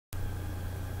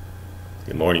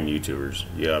Good morning, YouTubers.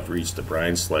 You have reached the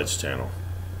Brian Sledge channel.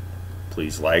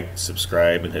 Please like,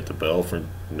 subscribe, and hit the bell for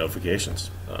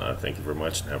notifications. Thank you very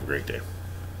much, and have a great day.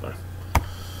 Bye.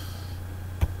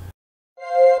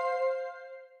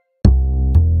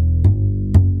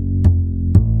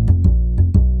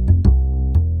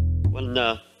 When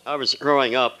I was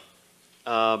growing up,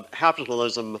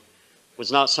 capitalism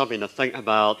was not something to think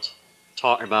about,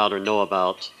 talk about, or know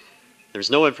about. There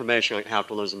was no information on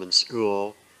capitalism in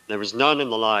school. There was none in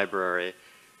the library.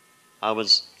 I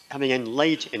was coming in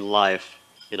late in life,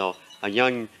 a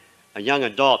young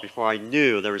adult, before I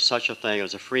knew there was such a thing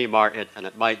as a free market, and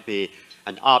it might be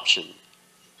an option,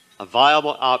 a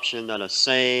viable option that a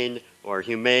sane or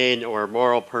humane or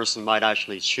moral person might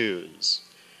actually choose.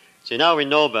 See, now we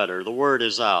know better. The word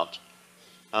is out.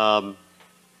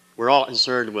 We're all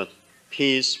concerned with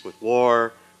peace, with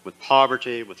war, with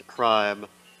poverty, with crime.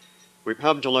 We've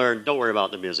come to learn, don't worry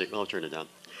about the music, I'll turn it down.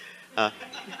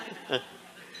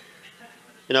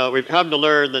 We've come to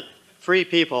learn that free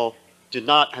people do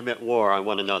not commit war on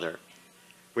one another.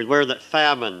 We learn that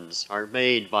famines are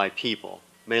made by people,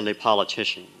 mainly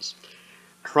politicians.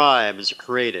 Crime is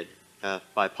created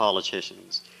by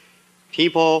politicians.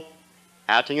 People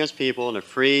acting as people in a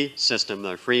free system,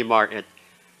 a free market,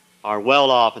 are well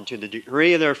off, and to the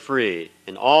degree they're free,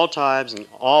 in all times, in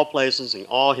all places, in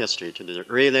all history, to the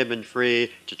degree they've been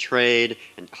free to trade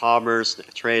and commerce,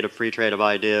 free trade of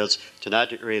ideas, to that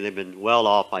degree they've been well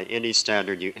off by any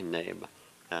standard you can name.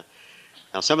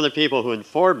 Now, some of the people who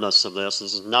informed us of this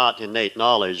is not innate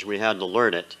knowledge, we had to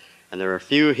learn it, and there are a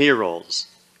few heroes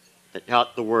that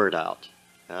got the word out.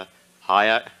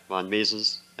 Hayek, von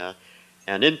Mises,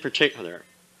 and in particular,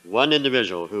 one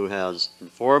individual who has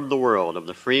informed the world of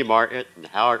the free market and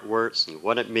how it works and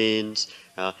what it means,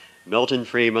 Milton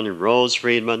Friedman and Rose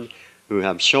Friedman, who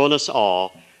have shown us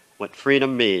all what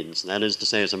freedom means. That is to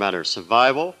say, it's a matter of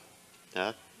survival.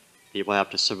 People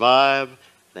have to survive.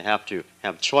 They have to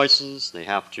have choices. They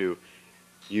have to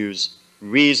use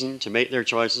reason to make their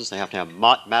choices. They have to have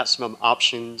maximum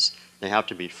options. They have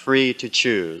to be free to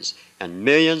choose. And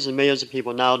millions of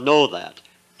people now know that,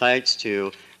 thanks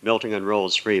to Milton and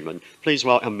Rose Friedman. Please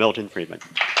welcome Milton Friedman.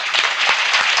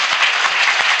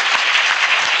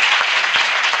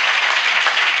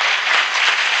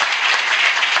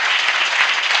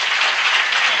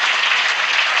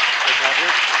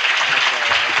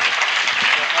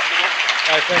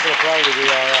 I think it'll probably be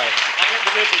all right. I'll get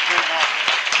the music turned off.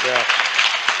 Yeah.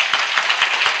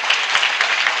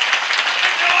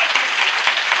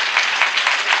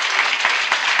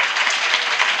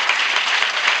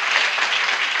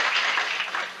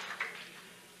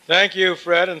 Thank you,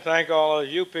 Fred, and thank all of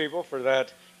you people for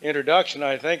that introduction.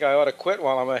 I think I ought to quit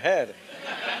while I'm ahead.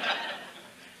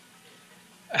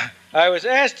 I was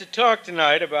asked to talk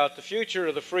tonight about the future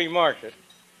of the free market,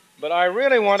 but I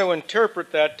really want to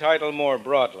interpret that title more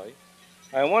broadly.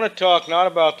 I want to talk not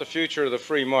about the future of the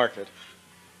free market,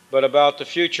 but about the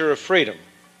future of freedom.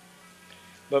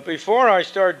 But before I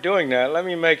start doing that, let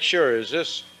me make sure, is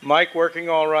this mic working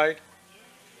all right?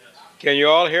 Yes. Can you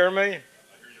all hear me?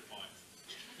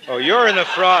 Oh, you're in the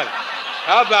front.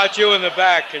 How about you in the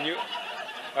back? Can you?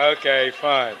 Okay,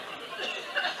 fine.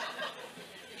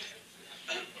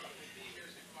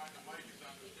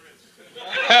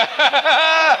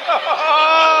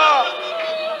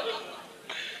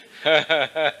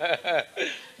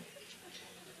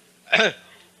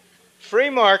 Free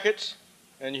markets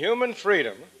and human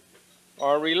freedom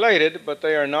are related, but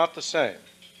they are not the same.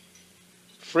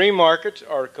 Free markets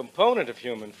are a component of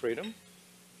human freedom,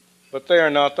 but they are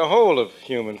not the whole of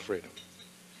human freedom.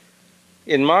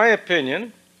 In my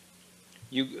opinion,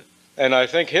 and I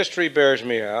think history bears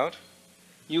me out,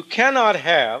 you cannot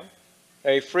have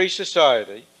a free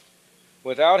society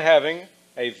without having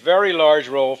a very large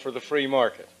role for the free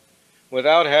market,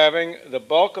 without having the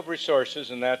bulk of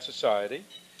resources in that society,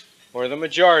 or the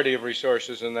majority of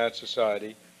resources in that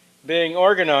society, being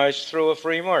organized through a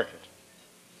free market.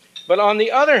 But on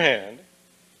the other hand,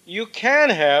 you can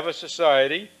have a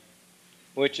society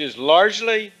which is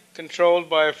largely controlled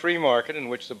by a free market, in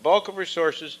which the bulk of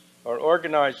resources are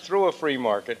organized through a free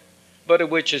market, but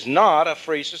which is not a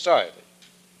free society.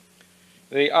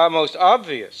 The most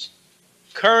obvious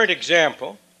current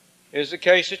example is the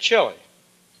case of Chile.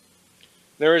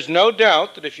 There is no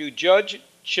doubt that if you judge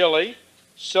Chile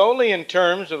solely in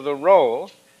terms of the role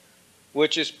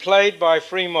which is played by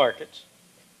free markets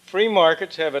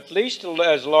have at least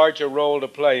as large a role to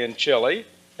play in Chile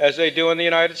as they do in the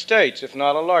United States, if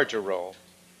not a larger role.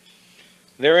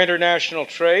 Their international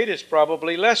trade is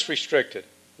probably less restricted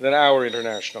than our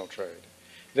international trade.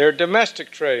 Their domestic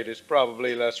trade is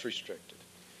probably less restricted.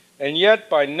 And yet,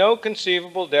 by no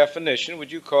conceivable definition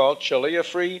would you call Chile a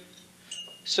free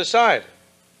society.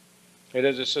 It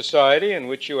is a society in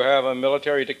which you have a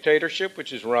military dictatorship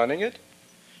which is running it,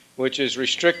 which is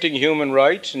restricting human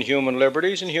rights and human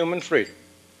liberties and human freedom.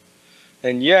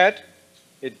 And yet,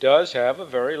 it does have a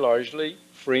very largely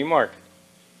free market.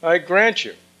 I grant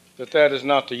you that that is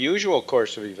not the usual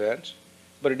course of events,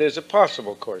 but it is a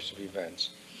possible course of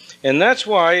events. And that's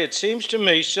why it seems to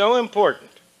me so important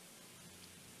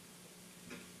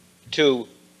to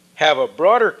have a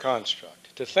broader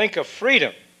construct, to think of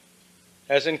freedom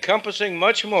as encompassing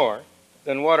much more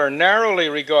than what are narrowly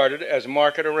regarded as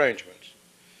market arrangements.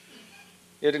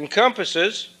 It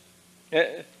encompasses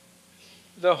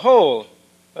the whole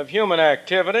of human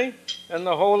activity and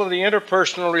the whole of the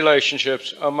interpersonal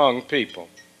relationships among people.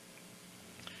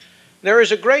 There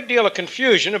is a great deal of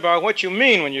confusion about what you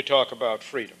mean when you talk about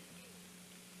freedom.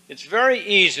 It's very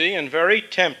easy and very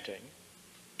tempting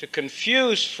to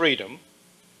confuse freedom,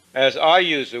 as I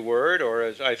use the word, or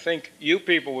as I think you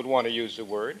people would want to use the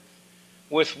word,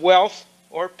 with wealth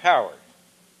or power.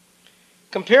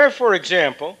 Compare, for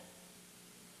example,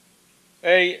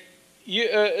 a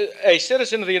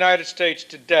citizen of the United States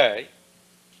today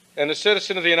and a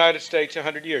citizen of the United States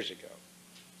 100 years ago.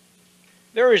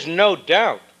 There is no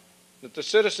doubt that the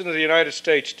citizen of the United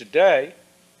States today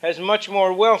has much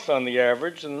more wealth on the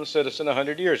average than the citizen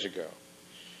 100 years ago.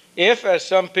 If, as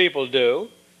some people do,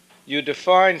 you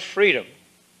define freedom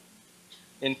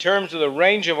in terms of the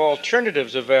range of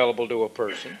alternatives available to a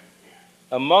person,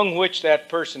 among which that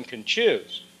person can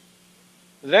choose,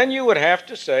 then you would have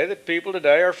to say that people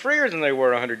today are freer than they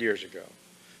were 100 years ago.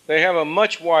 They have a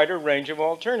much wider range of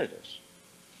alternatives.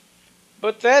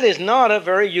 But that is not a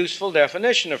very useful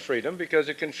definition of freedom because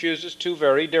it confuses two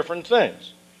very different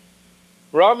things.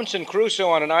 Robinson Crusoe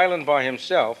on an island by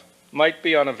himself might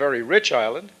be on a very rich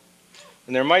island,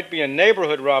 and there might be a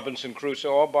neighborhood Robinson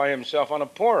Crusoe all by himself on a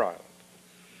poor island.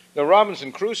 The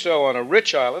Robinson Crusoe on a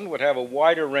rich island would have a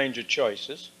wider range of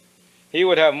choices. He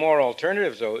would have more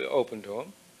alternatives open to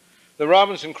him. The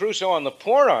Robinson Crusoe on the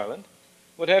poor island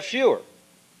would have fewer.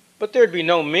 But there'd be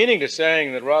no meaning to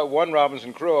saying that one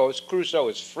Robinson Crusoe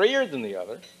is freer than the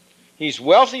other. He's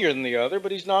wealthier than the other,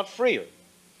 but he's not freer.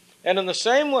 And in the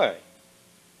same way,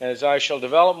 as I shall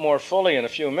develop more fully in a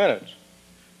few minutes,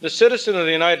 the citizen of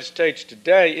the United States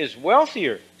today is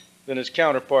wealthier than his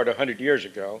counterpart 100 years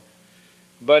ago,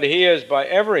 but he is by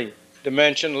every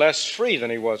dimension less free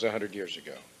than he was 100 years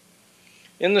ago.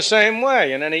 In the same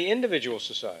way, in any individual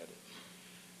society,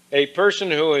 a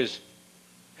person who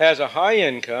has a high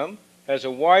income has a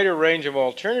wider range of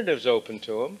alternatives open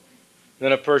to him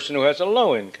than a person who has a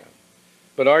low income.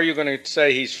 But are you going to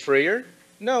say he's freer?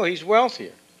 No, he's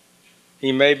wealthier.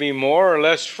 He may be more or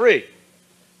less free.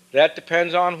 That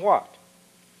depends on what?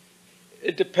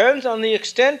 It depends on the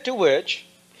extent to which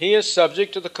he is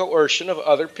subject to the coercion of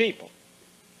other people.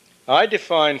 I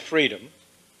define freedom,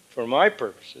 for my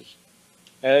purposes,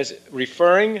 as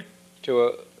referring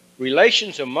to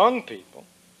relations among people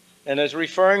and as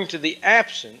referring to the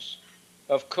absence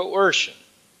of coercion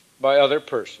by other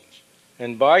persons.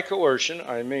 And by coercion,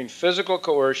 I mean physical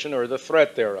coercion or the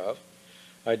threat thereof.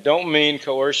 I don't mean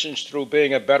coercion through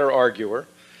being a better arguer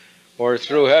or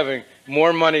through having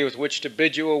more money with which to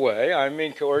bid you away. I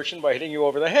mean coercion by hitting you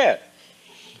over the head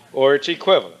or its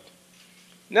equivalent.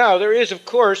 Now, there is, of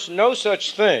course, no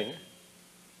such thing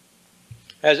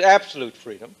as absolute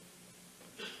freedom.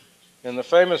 In the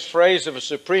famous phrase of a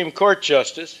Supreme Court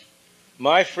justice,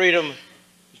 my freedom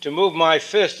to move my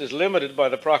fist is limited by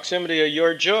the proximity of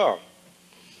your jaw.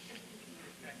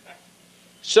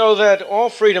 So that all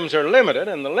freedoms are limited,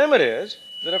 and the limit is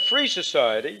that a free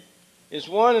society is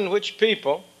one in which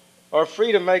people are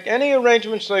free to make any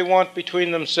arrangements they want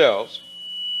between themselves,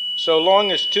 so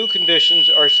long as two conditions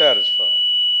are satisfied.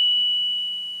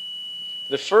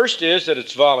 The first is that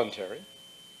it's voluntary,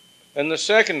 and the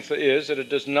second is that it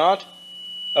does not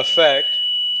affect,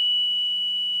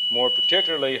 more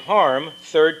particularly harm,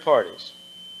 third parties.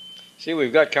 See,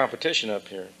 we've got competition up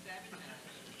here.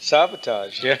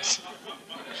 Sabotage, yes.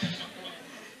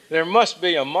 There must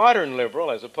be a modern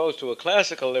liberal as opposed to a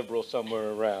classical liberal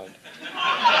somewhere around.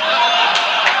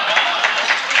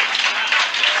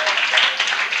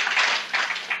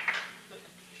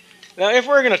 Now, if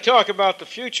we're going to talk about the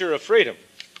future of freedom,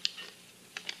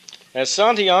 as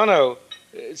Santayana's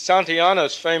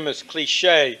famous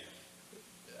cliche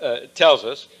tells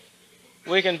us,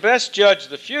 we can best judge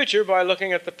the future by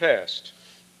looking at the past.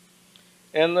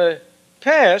 And the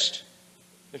past,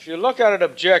 if you look at it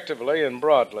objectively and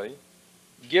broadly,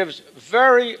 gives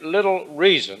very little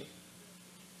reason,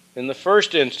 in the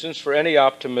first instance, for any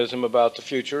optimism about the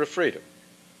future of freedom.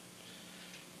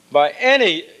 by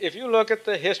any, if you look at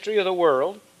the history of the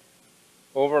world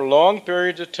over long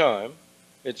periods of time,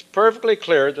 it's perfectly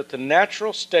clear that the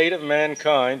natural state of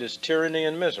mankind is tyranny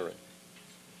and misery.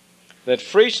 That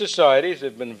free societies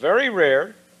have been very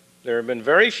rare, there have been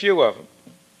very few of them,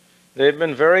 they've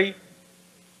been very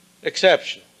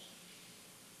exceptional.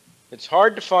 It's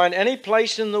hard to find any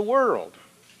place in the world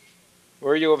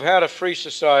where you have had a free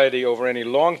society over any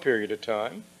long period of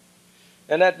time,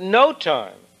 and at no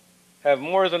time have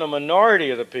more than a minority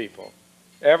of the people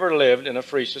ever lived in a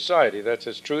free society. That's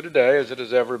as true today as it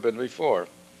has ever been before.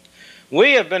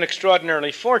 We have been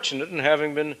extraordinarily fortunate in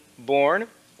having been born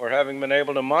or having been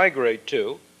able to migrate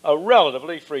to a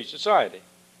relatively free society.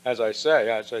 As I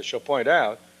say, as I shall point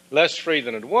out, less free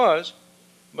than it was,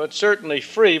 but certainly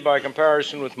free by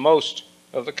comparison with most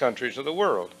of the countries of the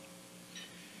world.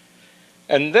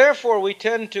 And therefore we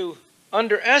tend to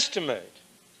underestimate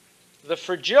the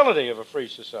fragility of a free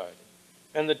society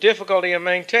and the difficulty of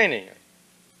maintaining it.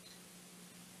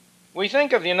 We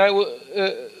think of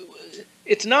the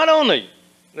it's not only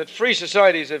that free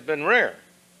societies have been rare,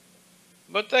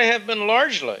 but they have been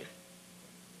largely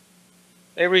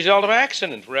a result of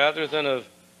accident rather than of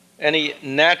any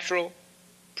natural,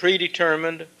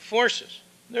 predetermined forces.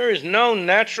 There is no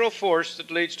natural force that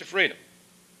leads to freedom.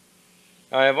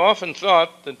 I have often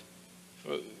thought that,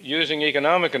 using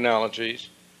economic analogies,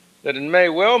 that it may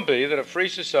well be that a free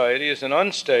society is an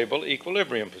unstable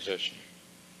equilibrium position.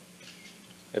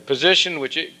 A position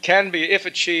which it can be, if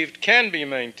achieved, can be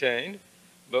maintained,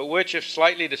 but which, if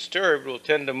slightly disturbed, will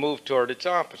tend to move toward its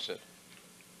opposite.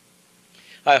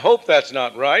 I hope that's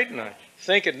not right, and I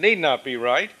think it need not be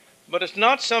right, but it's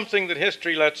not something that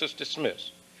history lets us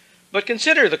dismiss. But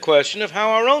consider the question of how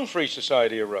our own free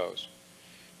society arose.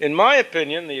 In my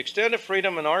opinion, the extent of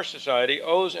freedom in our society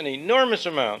owes an enormous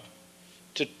amount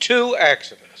to two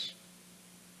accidents.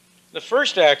 The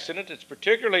first accident is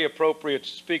particularly appropriate to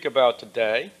speak about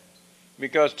today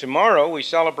because tomorrow we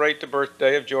celebrate the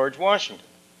birthday of George Washington.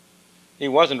 He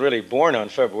wasn't really born on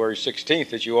February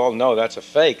 16th. As you all know, that's a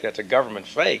fake. That's a government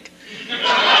fake.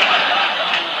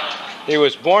 He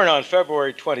was born on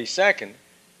February 22nd,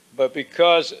 but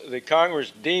because the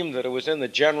Congress deemed that it was in the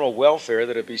general welfare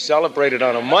that it be celebrated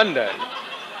on a Monday,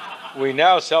 we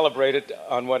now celebrate it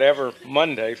on whatever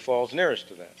Monday falls nearest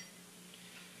to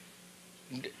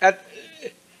that.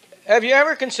 Have you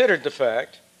ever considered the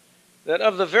fact that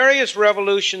of the various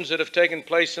revolutions that have taken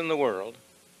place in the world,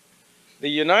 the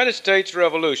United States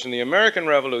Revolution, the American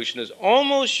Revolution, is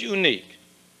almost unique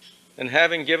in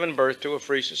having given birth to a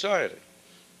free society?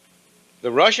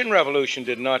 The Russian Revolution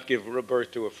did not give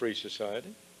birth to a free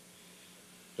society.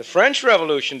 The French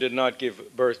Revolution did not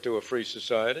give birth to a free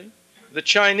society. The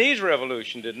Chinese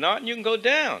Revolution did not, and you can go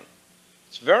down.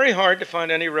 It's very hard to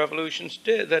find any revolutions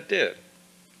that did.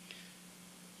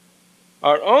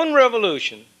 Our own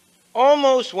revolution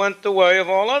almost went the way of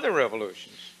all other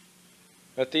revolutions.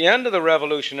 At the end of the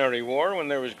Revolutionary War, when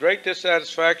there was great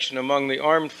dissatisfaction among the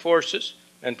armed forces,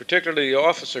 and particularly the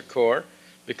officer corps,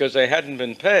 because they hadn't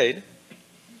been paid,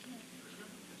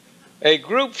 a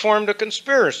group formed a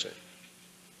conspiracy.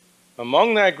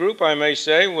 Among that group, I may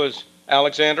say, was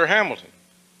Alexander Hamilton,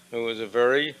 who was a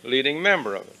very leading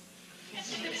member of it.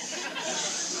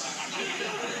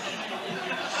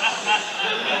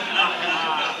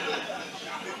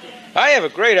 I have a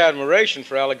great admiration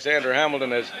for Alexander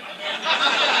Hamilton as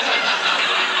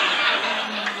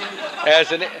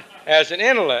an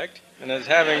intellect, and as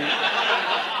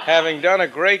having done a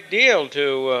great deal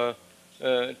to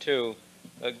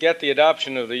get the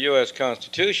adoption of the U.S.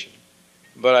 Constitution.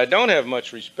 But I don't have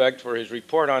much respect for his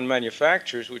report on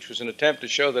manufactures, which was an attempt to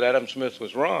show that Adam Smith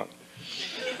was wrong.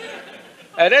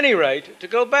 At any rate, to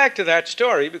go back to that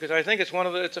story, because I think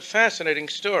it's a fascinating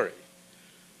story.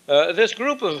 This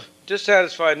group of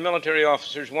dissatisfied military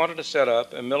officers wanted to set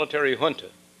up a military junta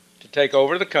to take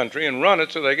over the country and run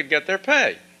it so they could get their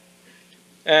pay.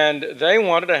 And they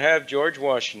wanted to have George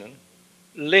Washington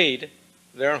lead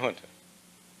their junta.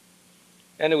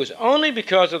 And it was only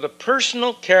because of the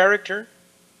personal character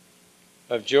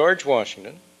of George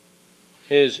Washington,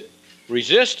 his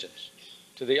resistance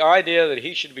to the idea that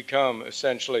he should become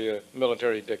essentially a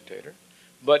military dictator,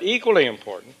 but equally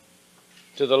important,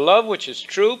 to the love which his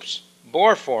troops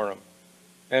bore for him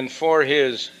and for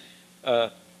his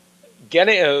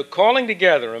calling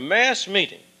together a mass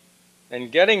meeting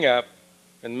and getting up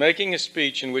and making a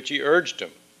speech in which he urged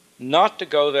them not to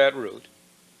go that route.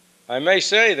 I may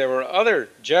say there were other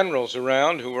generals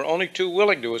around who were only too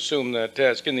willing to assume that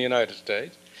task in the United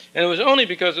States, and it was only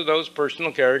because of those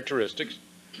personal characteristics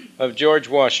of George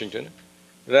Washington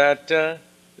that the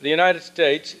United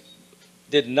States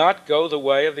did not go the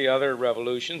way of the other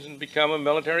revolutions and become a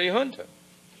military junta.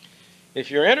 If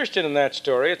you're interested in that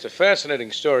story, it's a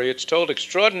fascinating story. It's told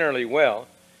extraordinarily well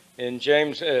in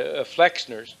James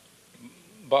Flexner's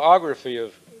biography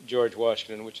of George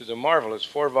Washington, which is a marvelous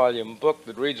 4-volume book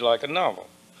that reads like a novel.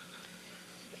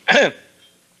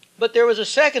 But there was a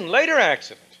second, later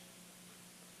accident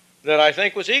that I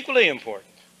think was equally important.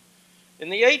 In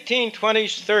the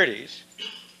 1820s, 30s,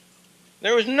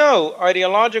 there was no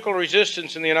ideological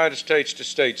resistance in the United States to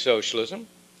state socialism.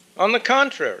 On the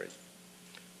contrary,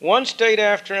 one state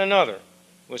after another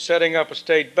was setting up a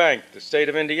state bank. The state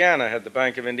of Indiana had the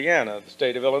Bank of Indiana. The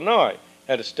state of Illinois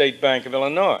had a state Bank of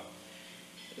Illinois.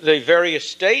 The various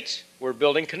states were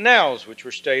building canals, which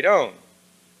were state-owned.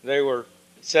 They were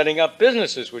setting up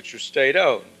businesses, which were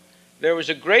state-owned. There was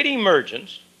a great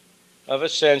emergence of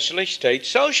essentially state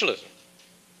socialism.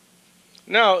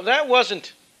 Now, that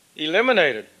wasn't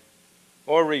eliminated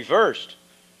or reversed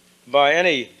by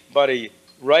anybody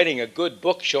writing a good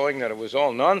book showing that it was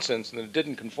all nonsense and that it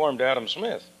didn't conform to Adam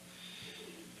Smith.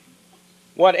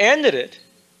 What ended it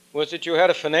was that you had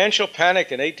a financial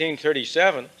panic in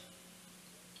 1837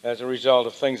 as a result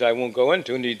of things I won't go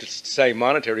into, need to say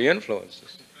monetary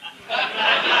influences.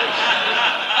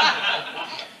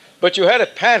 But you had a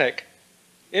panic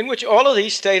in which all of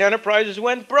these state enterprises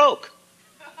went broke.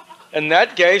 And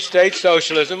that gave state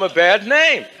socialism a bad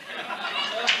name.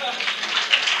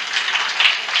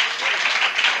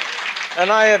 And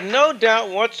I have no doubt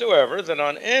whatsoever that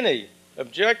on any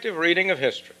objective reading of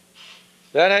history,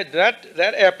 that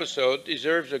episode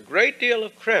deserves a great deal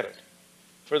of credit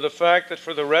for the fact that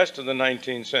for the rest of the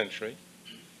 19th century,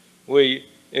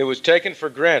 it was taken for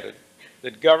granted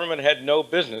that government had no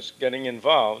business getting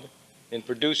involved in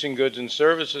producing goods and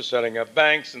services, setting up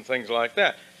banks and things like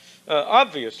that.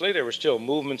 Obviously, there were still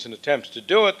movements and attempts to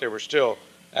do it. There were still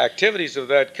activities of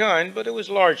that kind, but it was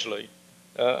largely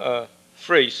a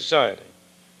free society.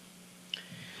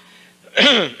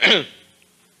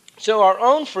 So our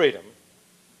own freedom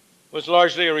was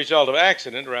largely a result of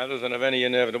accident rather than of any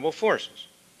inevitable forces.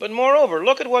 But moreover,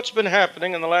 look at what's been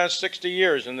happening in the last 60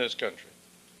 years in this country.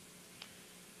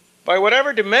 By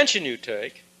whatever dimension you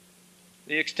take,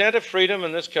 the extent of freedom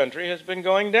in this country has been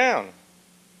going down.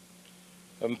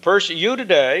 You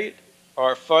today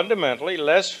are fundamentally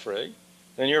less free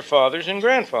than your fathers and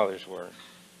grandfathers were.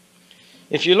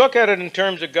 If you look at it in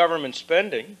terms of government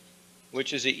spending,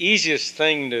 which is the easiest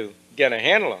thing to get a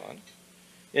handle on,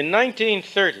 in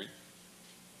 1930,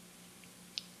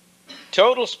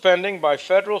 total spending by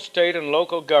federal, state, and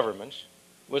local governments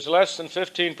was less than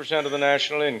 15% of the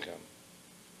national income.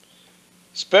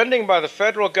 Spending by the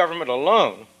federal government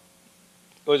alone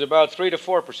was about 3 to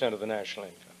 4% of the national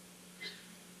income.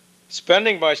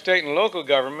 Spending by state and local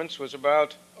governments was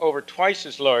about over twice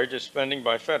as large as spending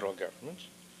by federal governments.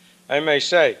 I may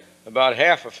say about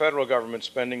half of federal government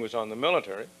spending was on the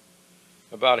military.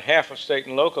 About half of state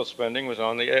and local spending was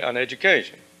on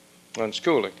education, on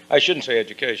schooling. I shouldn't say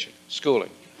education,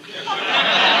 schooling.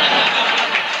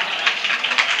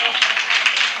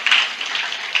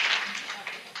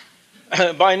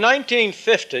 By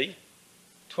 1950,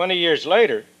 20 years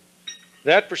later,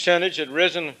 that percentage had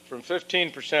risen from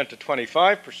 15% to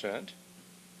 25%.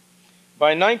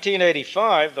 By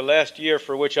 1985, the last year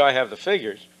for which I have the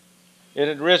figures, it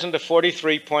had risen to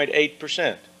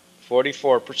 43.8%,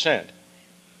 44%.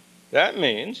 That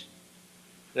means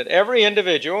that every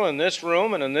individual in this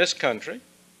room and in this country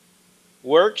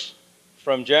works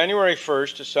from January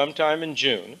 1st to sometime in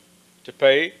June to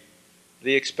pay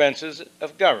the expenses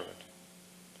of government.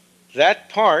 That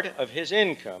part of his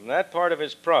income, that part of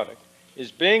his product, is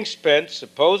being spent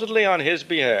supposedly on his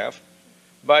behalf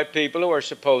by people who are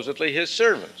supposedly his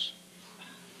servants.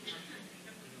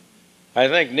 I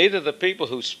think neither the people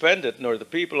who spend it nor the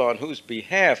people on whose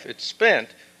behalf it's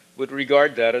spent would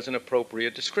regard that as an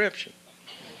appropriate description.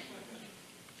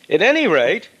 At any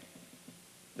rate,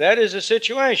 that is a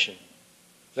situation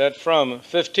that from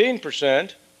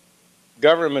 15%,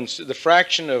 governments, the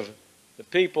fraction of the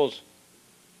people's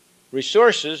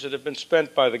resources that have been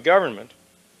spent by the government,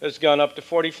 has gone up to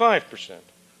 45%,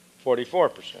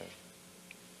 44%.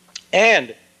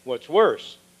 And what's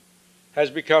worse, has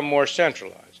become more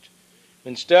centralized.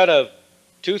 Instead of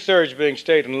 2/3 being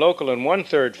state and local and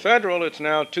 1/3 federal, it's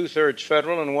now 2/3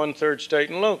 federal and 1/3 state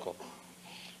and local.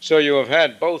 So you have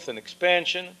had both an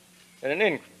expansion and an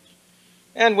increase.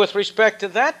 And with respect to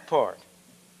that part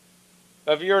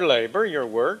of your labor, your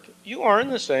work, you are in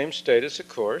the same status, of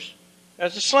course,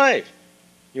 as a slave.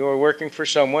 You are working for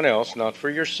someone else, not for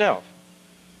yourself.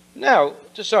 Now,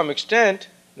 to some extent,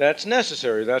 that's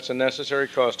necessary. That's a necessary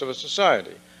cost of a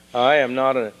society. I am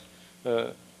not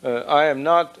I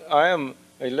am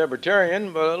a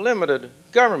libertarian, but a limited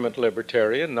government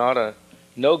libertarian, not a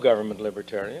no government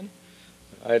libertarian.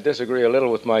 I disagree a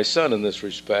little with my son in this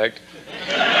respect.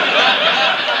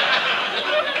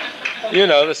 You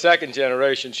know, the second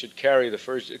generation should carry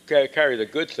the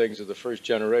good things of the first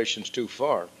generations too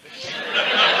far.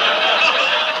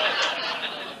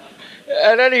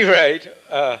 At any rate,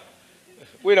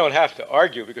 we don't have to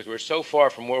argue because we're so far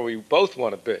from where we both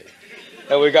want to be.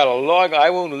 And we got I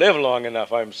won't live long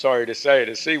enough, I'm sorry to say,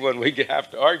 to see when we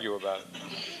have to argue about it.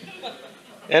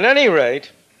 At any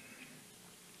rate,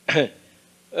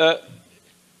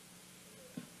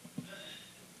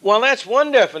 while that's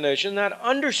one definition, that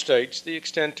understates the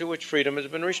extent to which freedom has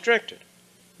been restricted.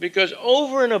 Because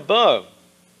over and above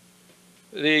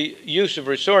the use of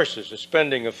resources, the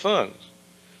spending of funds,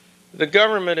 the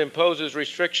government imposes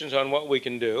restrictions on what we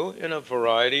can do in a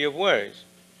variety of ways.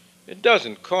 It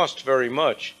doesn't cost very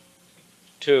much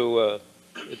to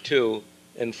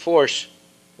enforce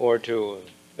or to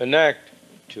enact,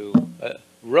 to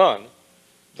run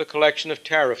the collection of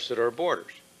tariffs at our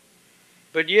borders.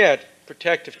 But yet,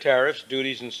 protective tariffs,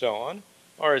 duties, and so on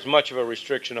are as much of a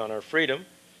restriction on our freedom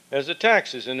as the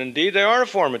taxes. And indeed, they are a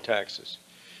form of taxes.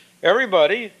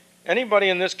 Anybody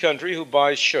in this country who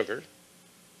buys sugar,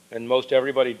 and most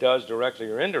everybody does directly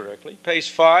or indirectly, pays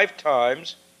 5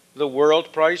 times the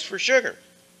world price for sugar.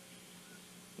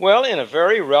 Well, in a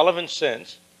very relevant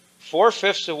sense,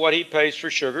 4/5 of what he pays for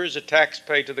sugar is a tax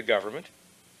paid to the government,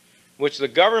 which the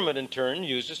government in turn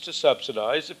uses to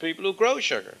subsidize the people who grow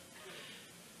sugar.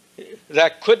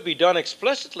 That could be done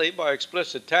explicitly by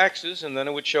explicit taxes, and then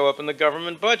it would show up in the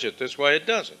government budget. This way it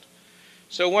doesn't.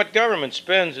 So what government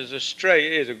spends is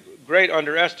a great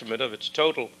underestimate of its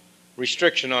total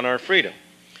restriction on our freedom.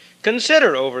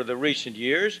 Consider over the recent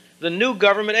years the new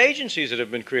government agencies that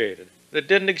have been created that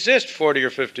didn't exist 40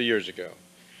 or 50 years ago.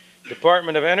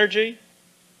 Department of Energy,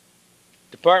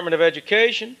 Department of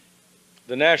Education,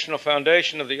 the National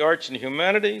Foundation of the Arts and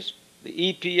Humanities, the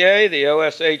EPA, the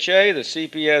OSHA, the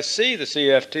CPSC, the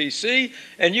CFTC,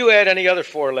 and you add any other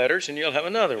 4 letters and you'll have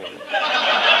another one.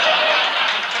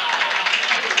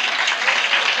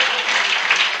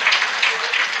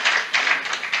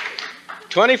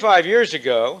 25 years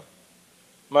ago,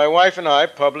 my wife and I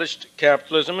published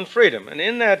Capitalism and Freedom, and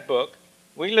in that book,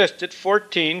 we listed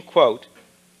 14, quote,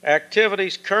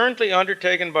 activities currently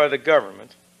undertaken by the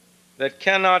government that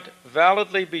cannot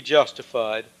validly be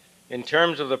justified in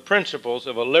terms of the principles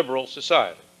of a liberal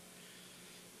society.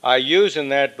 We use in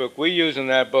that book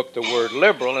the word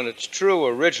liberal in its true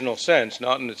original sense,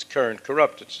 not in its current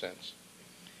corrupted sense.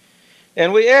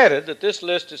 And we added that this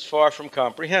list is far from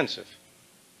comprehensive.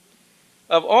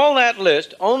 Of all that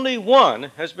list, only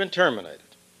one has been terminated.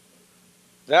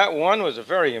 That one was a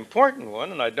very important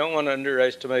one, and I don't want to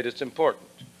underestimate its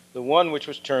importance. The one which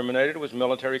was terminated was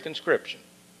military conscription.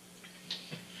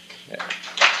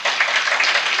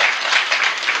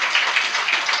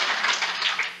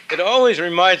 It always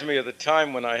reminds me of the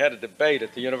time when I had a debate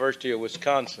at the University of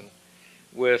Wisconsin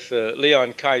with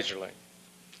Leon Kaiserling.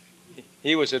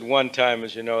 He was at one time,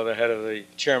 as you know, the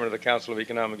chairman of the Council of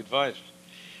Economic Advisors.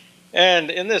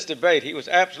 And in this debate, he was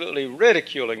absolutely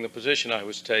ridiculing the position I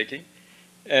was taking.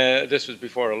 This was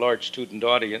before a large student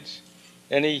audience.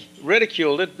 And he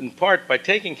ridiculed it in part by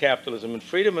taking Capitalism and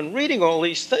Freedom and reading all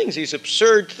these things, these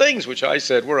absurd things, which I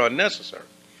said were unnecessary,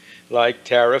 like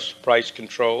tariffs, price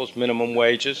controls, minimum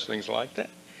wages, things like that.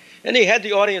 And he had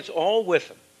the audience all with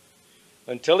him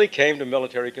until he came to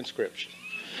military conscription.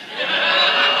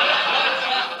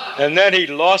 And then he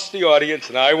lost the audience,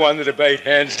 and I won the debate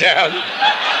hands down.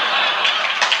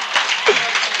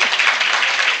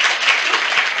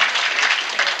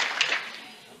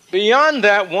 Beyond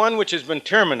that one which has been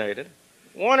terminated,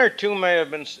 1 or 2 may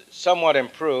have been somewhat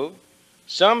improved,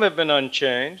 some have been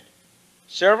unchanged,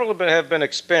 several have been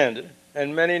expanded,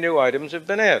 and many new items have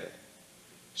been added.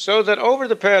 So that over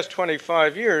the past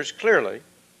 25 years, clearly,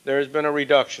 there has been a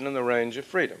reduction in the range of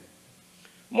freedom.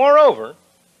 Moreover,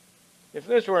 if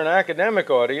this were an academic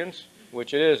audience,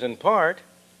 which it is in part,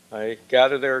 I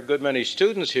gather there are a good many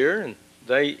students here, and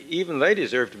even they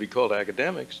deserve to be called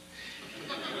academics.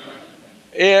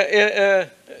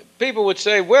 People would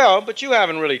say, well, but you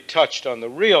haven't really touched on the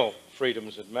real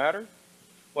freedoms that matter.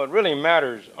 What really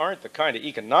matters aren't the kind of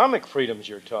economic freedoms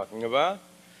you're talking about.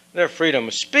 They're freedom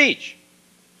of speech,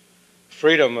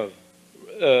 freedom of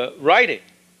writing,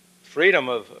 freedom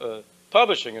of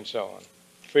publishing, and so on,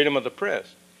 freedom of the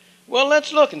press. Well,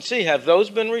 let's look and see, have those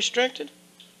been restricted?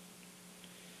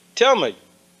 Tell me,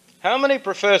 how many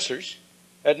professors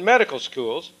at medical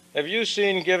schools have you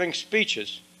seen giving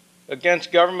speeches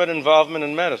against government involvement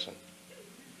in medicine?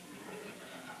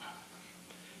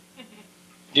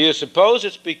 Do you suppose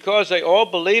it's because they all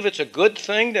believe it's a good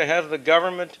thing to have the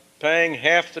government paying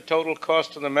half the total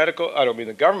cost of the medical? I don't mean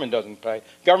the government doesn't pay.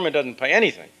 Government doesn't pay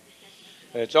anything.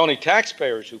 It's only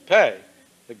taxpayers who pay.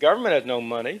 The government has no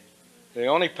money. The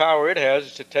only power it has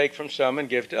is to take from some and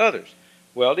give to others.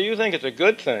 Well, do you think it's a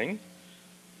good thing?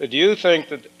 Do you think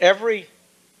that every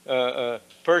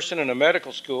person in a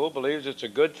medical school believes it's a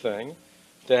good thing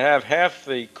to have half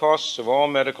the costs of all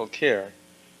medical care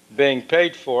being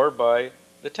paid for by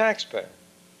the taxpayer?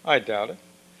 I doubt it.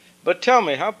 But tell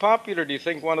me, how popular do you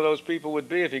think one of those people would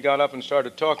be if he got up and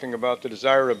started talking about the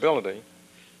desirability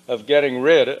of getting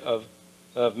rid of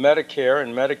Medicare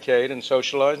and Medicaid and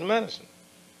socialized medicine?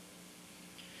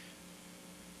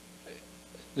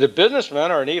 The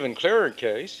businessmen are an even clearer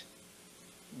case.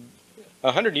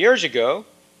 100 years ago,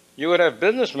 you would have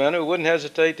businessmen who wouldn't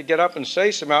hesitate to get up and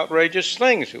say some outrageous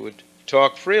things, who would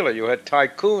talk freely. You had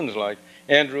tycoons like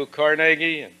Andrew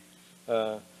Carnegie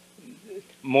and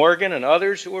Morgan and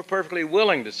others who were perfectly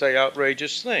willing to say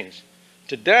outrageous things.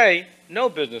 Today, no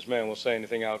businessman will say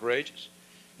anything outrageous.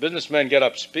 Businessmen give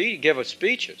us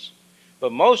speeches,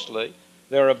 but mostly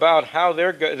they're about how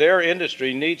their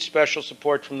industry needs special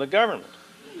support from the government,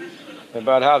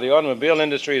 about how the automobile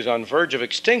industry is on the verge of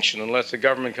extinction unless the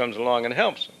government comes along and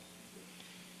helps them.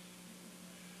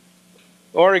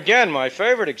 Or again, my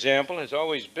favorite example has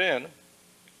always been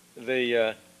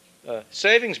the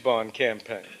savings bond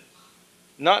campaign.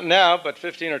 Not now, but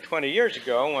 15 or 20 years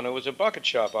ago when it was a bucket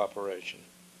shop operation.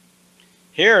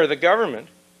 Here, the government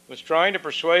was trying to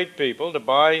persuade people to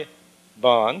buy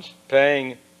bonds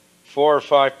paying 4 or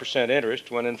 5%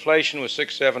 interest when inflation was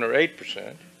 6, 7, or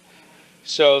 8%,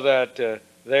 so that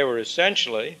they were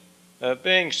essentially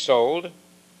being sold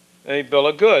a bill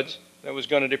of goods that was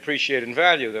going to depreciate in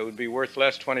value, that would be worth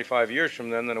less 25 years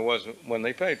from then than it was when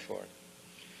they paid for it.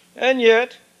 And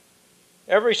yet,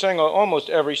 almost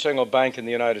every single bank in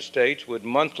the United States would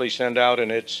monthly send out in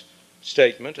its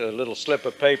statement a little slip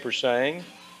of paper saying,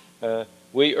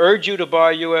 we urge you to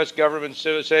buy U.S. government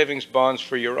savings bonds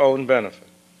for your own benefit.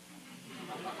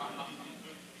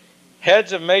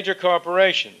 Heads of major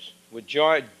corporations would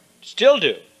still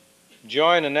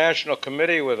join a national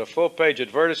committee with a full-page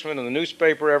advertisement in the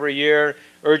newspaper every year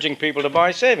urging people to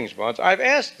buy savings bonds. I've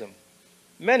asked them,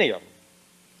 many of them,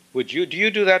 do you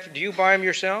do that? Do you buy them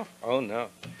yourself? Oh, no.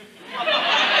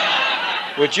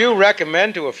 Would you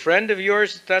recommend to a friend of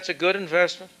yours that that's a good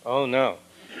investment? Oh, no.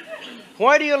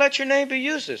 Why do you let your name be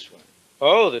used this way?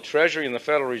 Oh, the Treasury and the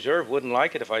Federal Reserve wouldn't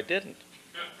like it if I didn't.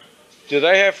 Do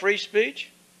they have free speech?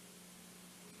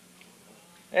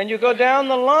 And you go down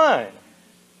the line.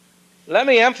 Let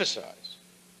me emphasize,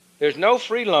 there's no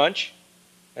free lunch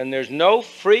and there's no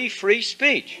free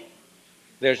speech.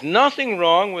 There's nothing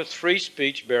wrong with free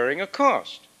speech bearing a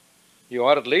cost. You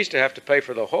ought at least to have to pay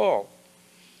for the hall.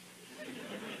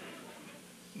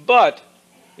 But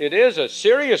it is a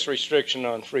serious restriction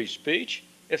on free speech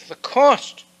if the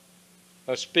cost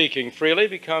of speaking freely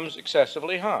becomes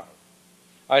excessively high.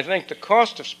 I think the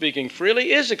cost of speaking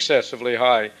freely is excessively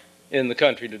high in the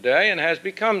country today and has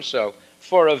become so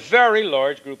for a very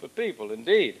large group of people.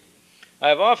 Indeed, I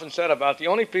have often said about the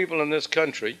only people in this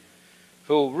country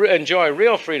who enjoy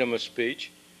real freedom of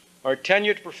speech are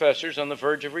tenured professors on the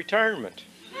verge of retirement.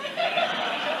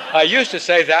 I used to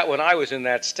say that when I was in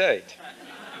that state.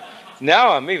 Now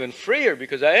I'm even freer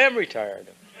because I am retired.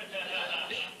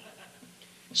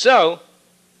 So,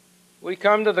 we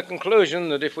come to the conclusion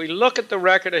that if we look at the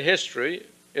record of history,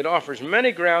 it offers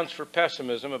many grounds for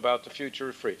pessimism about the future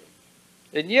of freedom.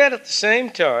 And yet, at the same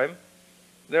time,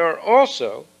 there are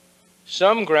also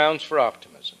some grounds for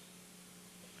optimism.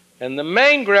 And the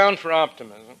main ground for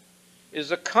optimism is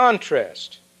the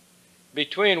contrast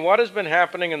between what has been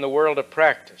happening in the world of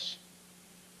practice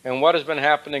and what has been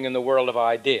happening in the world of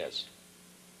ideas.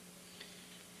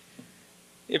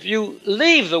 If you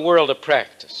leave the world of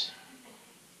practice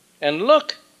and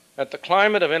look at the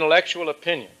climate of intellectual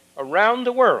opinion around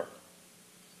the world,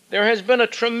 there has been a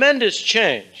tremendous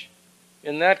change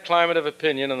in that climate of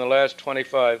opinion in the last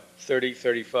 25, 30,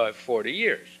 35, 40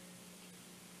 years.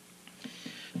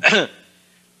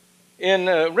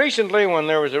 Recently, when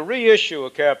there was a reissue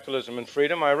of Capitalism and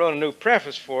Freedom, I wrote a new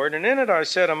preface for it, and in it I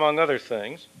said, among other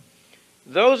things,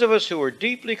 those of us who are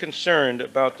deeply concerned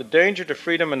about the danger to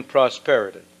freedom and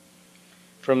prosperity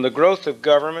from the growth of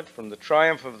government, from the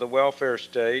triumph of the welfare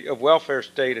state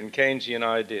and Keynesian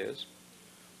ideas,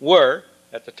 were,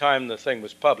 at the time the thing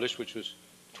was published, which was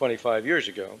 25 years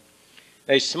ago,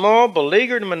 a small,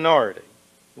 beleaguered minority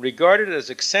regarded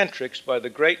as eccentrics by the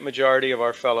great majority of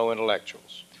our fellow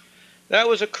intellectuals. That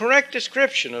was a correct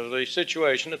description of the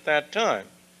situation at that time.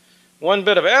 One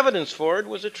bit of evidence for it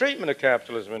was the treatment of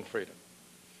capitalism and freedom.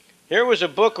 Here was a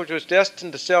book which was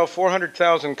destined to sell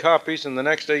 400,000 copies in the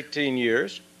next 18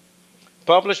 years,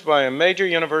 published by a major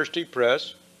university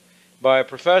press, by a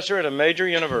professor at a major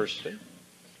university.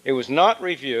 It was not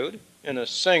reviewed in a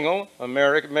single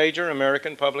major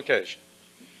American publication.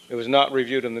 It was not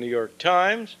reviewed in the New York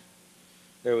Times.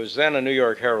 There was then a New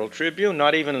York Herald Tribune,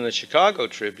 not even in the Chicago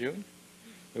Tribune.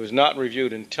 It was not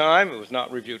reviewed in Time. It was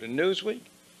not reviewed in Newsweek.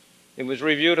 It was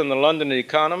reviewed in the London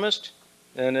Economist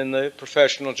and in the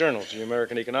professional journals, the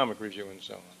American Economic Review and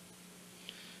so on.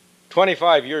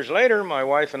 25 years later, my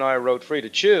wife and I wrote Free to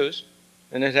Choose,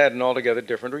 and it had an altogether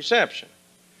different reception.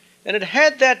 And it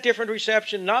had that different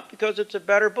reception not because it's a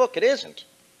better book. It isn't.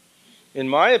 In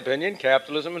my opinion,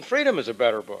 Capitalism and Freedom is a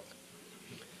better book.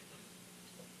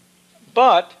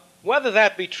 But whether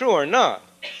that be true or not,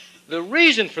 the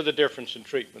reason for the difference in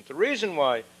treatment, the reason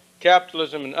why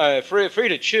Capitalism and Free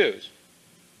to Choose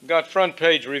got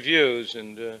front-page reviews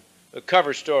and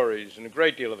cover stories and a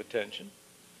great deal of attention,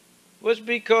 was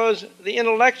because the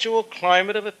intellectual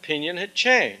climate of opinion had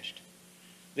changed.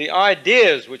 The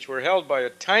ideas which were held by a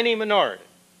tiny minority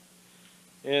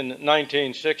in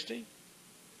 1960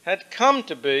 had come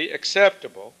to be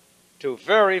acceptable to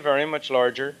very, very much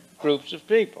larger groups of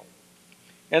people.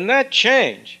 And that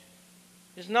change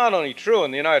is not only true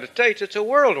in the United States, it's a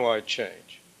worldwide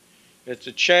change. It's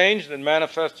a change that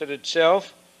manifested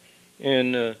itself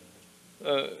in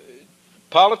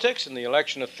politics, in the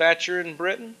election of Thatcher in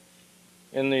Britain,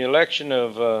 in the election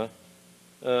of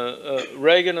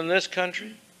Reagan in this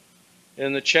country,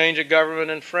 in the change of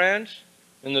government in France,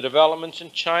 in the developments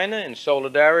in China, in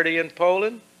solidarity in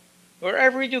Poland.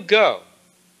 Wherever you go,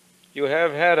 you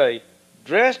have had a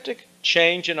drastic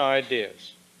change in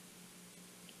ideas.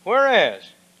 Whereas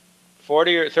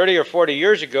 30 or 40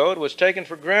 years ago, it was taken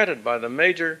for granted by the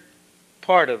major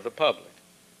part of the public,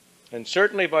 and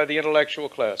certainly by the intellectual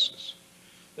classes,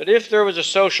 that if there was a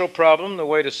social problem, the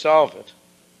way to solve it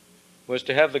was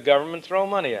to have the government throw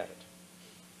money at it.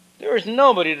 There is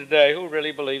nobody today who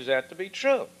really believes that to be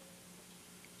true.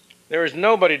 There is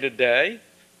nobody today.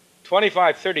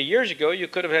 25, 30 years ago, you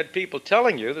could have had people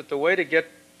telling you that the way to get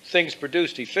things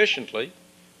produced efficiently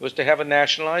was to have a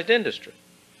nationalized industry.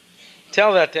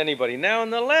 Tell that to anybody now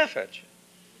and they'll laugh at you.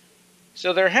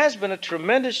 So there has been a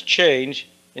tremendous change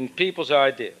in people's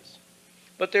ideas.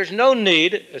 But there's no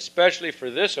need, especially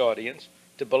for this audience,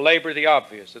 to belabor the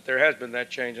obvious, that there has been that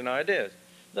change in ideas.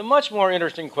 The much more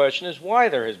interesting question is why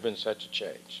there has been such a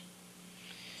change.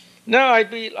 Now,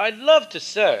 I'd love to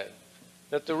say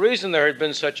that the reason there had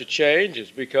been such a change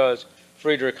is because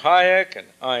Friedrich Hayek and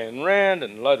Ayn Rand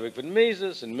and Ludwig von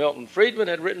Mises and Milton Friedman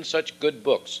had written such good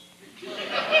books.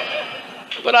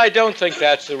 But I don't think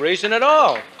that's the reason at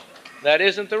all. That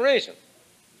isn't the reason.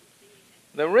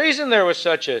 The reason there was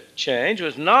such a change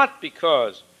was not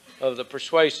because of the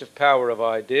persuasive power of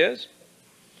ideas,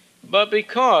 but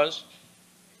because,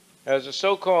 as the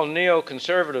so-called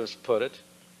neoconservatives put it,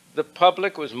 the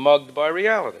public was mugged by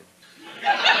reality.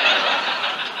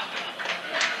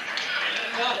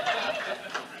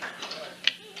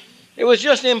 It was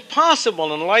just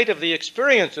impossible in light of the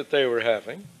experience that they were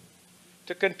having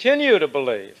to continue to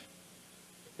believe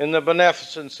in the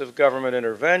beneficence of government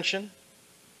intervention,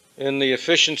 in the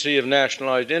efficiency of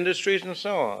nationalized industries, and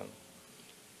so on.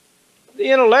 The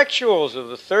intellectuals of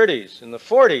the 30s and the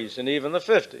 40s and even the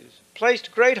 50s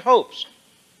placed great hopes,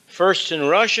 first in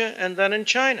Russia and then in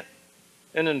China.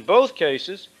 And in both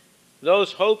cases,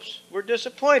 those hopes were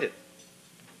disappointed.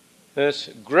 This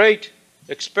great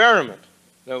experiment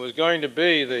that was going to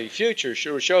be the future,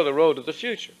 show the road to the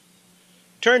future,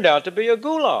 turned out to be a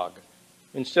gulag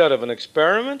instead of an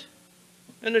experiment,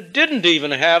 and it didn't even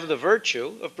have the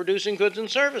virtue of producing goods and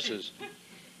services.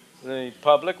 The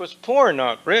public was poor,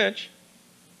 not rich.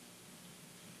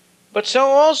 But so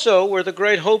also were the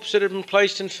great hopes that had been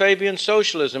placed in Fabian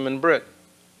socialism in Britain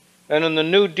and in the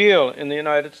New Deal in the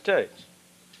United States.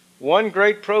 One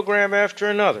great program after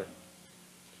another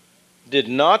did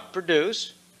not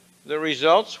produce the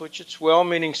results which its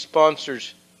well-meaning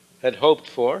sponsors had hoped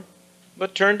for,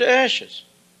 but turned to ashes.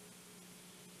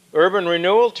 Urban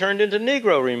renewal turned into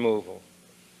Negro removal.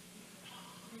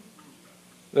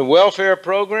 The welfare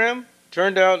program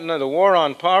turned out, the war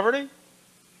on poverty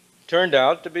turned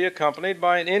out to be accompanied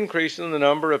by an increase in the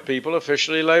number of people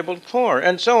officially labeled poor,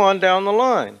 and so on down the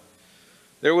line.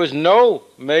 There was no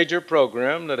major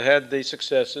program that had the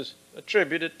successes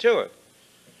attributed to it.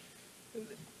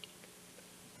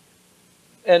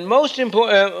 And most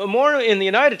important, more in the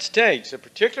United States, a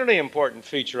particularly important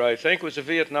feature, I think, was the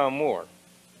Vietnam War,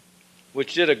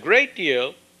 which did a great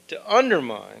deal to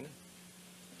undermine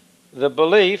the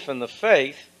belief and the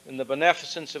faith in the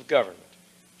beneficence of government,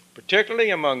 particularly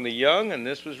among the young, and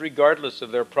this was regardless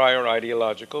of their prior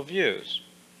ideological views.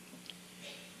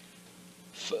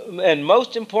 And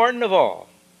most important of all,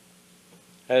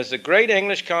 as the great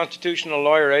English constitutional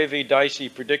lawyer A.V. Dicey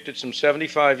predicted some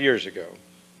 75 years ago,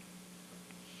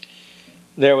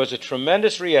 there was a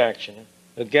tremendous reaction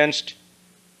against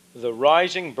the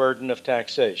rising burden of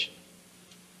taxation.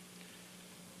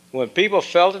 When people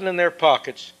felt it in their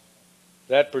pockets,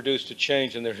 that produced a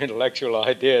change in their intellectual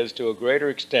ideas to a greater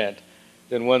extent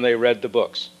than when they read the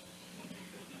books.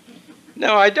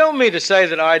 Now, I don't mean to say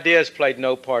that ideas played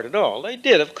no part at all. They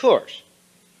did, of course.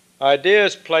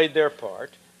 Ideas played their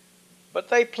part, but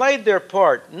they played their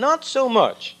part not so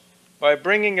much by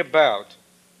bringing about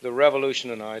the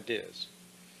revolution in ideas.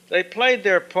 They played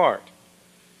their part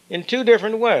in two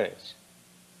different ways.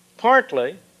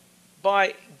 Partly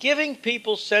by giving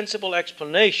people sensible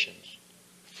explanations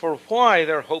for why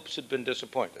their hopes had been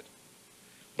disappointed,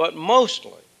 but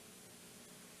mostly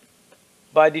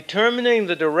by determining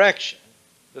the direction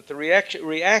that the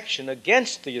reaction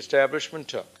against the establishment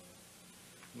took,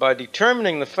 by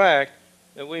determining the fact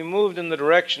that we moved in the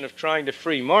direction of trying to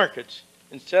free markets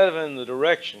instead of in the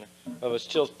direction of a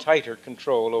still tighter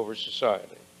control over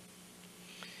society.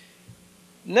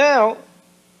 Now,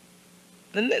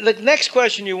 the next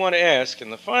question you want to ask,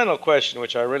 and the final question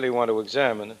which I really want to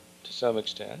examine to some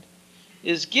extent,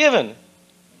 is given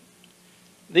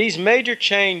this major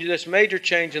change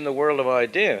in the world of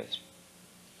ideas,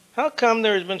 how come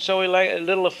there has been so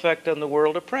little effect on the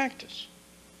world of practice?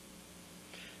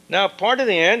 Now, part of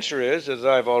the answer is, as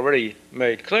I've already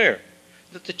made clear,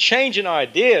 that the change in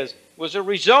ideas was a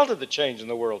result of the change in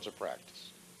the worlds of practice.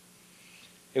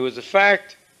 It was the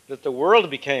fact that the world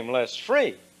became less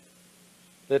free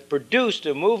that produced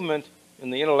a movement in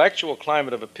the intellectual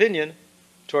climate of opinion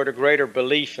toward a greater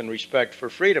belief and respect for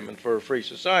freedom and for a free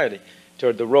society,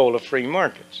 toward the role of free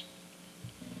markets.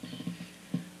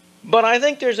 But I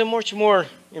think there's a much more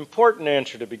important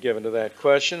answer to be given to that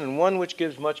question, and one which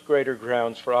gives much greater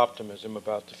grounds for optimism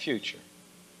about the future.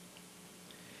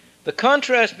 The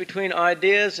contrast between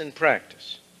ideas and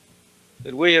practice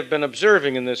that we have been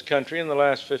observing in this country in the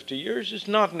last 50 years is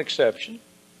not an exception.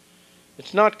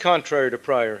 It's not contrary to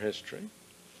prior history.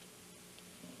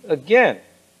 Again,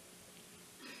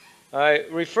 I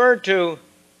referred to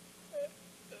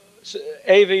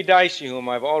A.V. Dicey, whom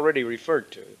I've already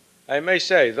referred to. I may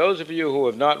say, those of you who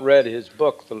have not read his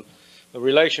book, The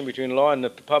Relation Between Law and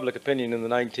Public Opinion in the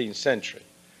 19th Century,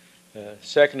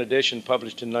 second edition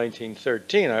published in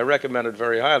 1913, I recommend it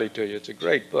very highly to you. It's a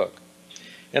great book.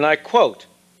 And I quote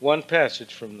one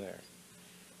passage from there.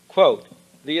 Quote,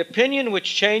 "The opinion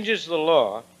which changes the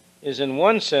law is in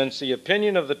one sense the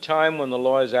opinion of the time when the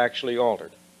law is actually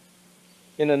altered.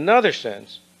 In another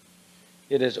sense,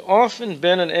 it has often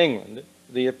been in England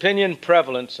the opinion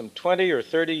prevalent some 20 or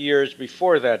 30 years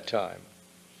before that time.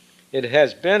 It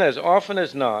has been as often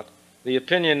as not the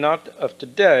opinion not of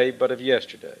today but of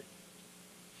yesterday."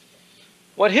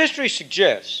 What history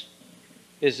suggests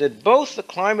is that both the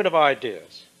climate of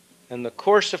ideas and the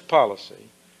course of policy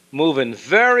move in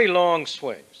very long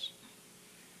swings,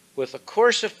 with the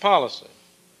course of policy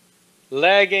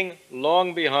lagging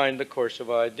long behind the course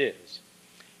of ideas.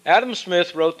 Adam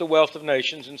Smith wrote The Wealth of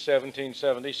Nations in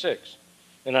 1776,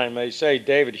 and I may say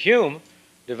David Hume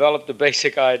developed the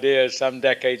basic ideas some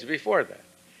decades before that.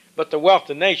 But The Wealth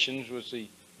of Nations was the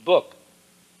book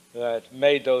that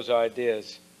made those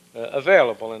ideas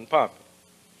available and popular.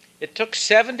 It took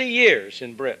 70 years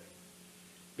in Britain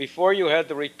before you had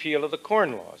the repeal of the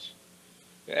Corn Laws.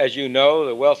 As you know,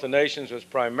 The Wealth of Nations was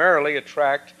primarily a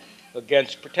tract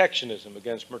against protectionism,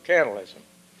 against mercantilism,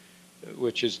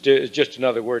 which is just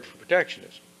another word for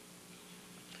protectionism.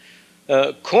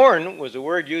 Corn was a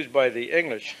word used by the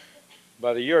English,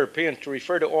 by the Europeans, to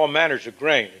refer to all manners of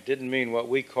grain. It didn't mean what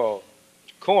we call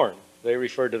corn. They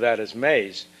referred to that as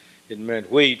maize. It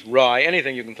meant wheat, rye,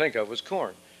 anything you can think of was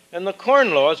corn. And the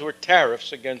Corn Laws were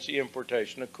tariffs against the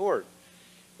importation of corn.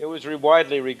 It was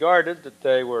widely regarded that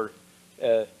they were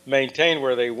maintained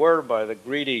where they were by the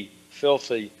greedy,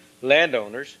 filthy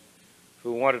landowners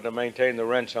who wanted to maintain the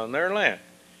rents on their land.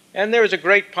 And there was a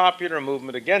great popular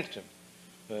movement against him.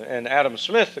 And Adam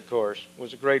Smith, of course,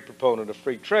 was a great proponent of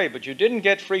free trade, but you didn't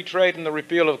get free trade in the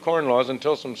repeal of Corn Laws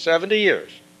until some 70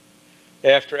 years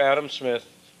after Adam Smith's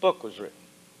book was written.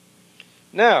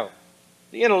 Now,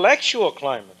 the intellectual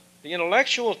climate, the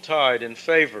intellectual tide in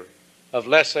favor of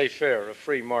laissez-faire, of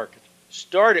free market,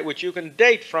 started, which you can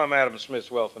date from Adam Smith's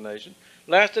Wealth of Nations,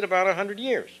 lasted about 100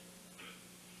 years,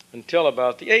 until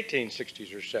about the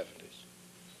 1860s or 70s.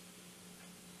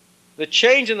 The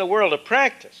change in the world of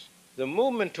practice the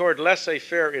movement toward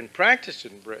laissez-faire in practice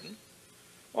in Britain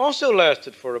also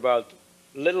lasted for about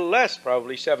little less,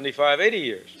 probably 75, 80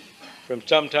 years, from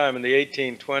sometime in the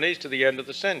 1820s to the end of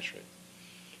the century.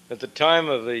 At the time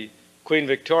of the Queen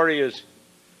Victoria's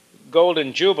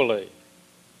Golden Jubilee,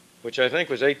 which I think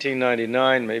was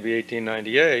 1899, maybe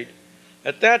 1898,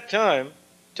 at that time,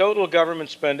 total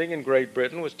government spending in Great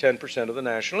Britain was 10% of the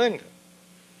national income.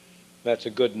 That's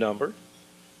a good number.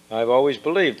 I've always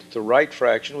believed that the right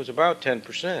fraction was about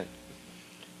 10%.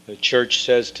 The church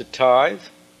says to tithe.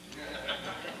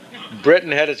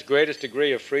 Britain had its greatest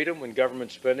degree of freedom when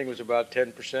government spending was about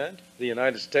 10%. The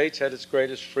United States had its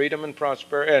greatest freedom and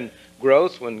prosperity and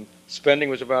growth when spending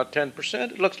was about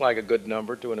 10%. It looks like a good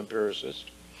number to an empiricist,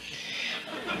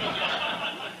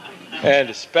 and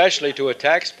especially to a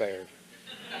taxpayer.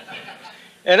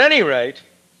 At any rate,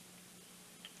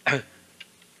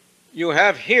 you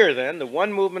have here then the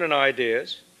one movement in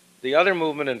ideas, the other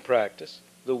movement in practice,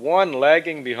 the one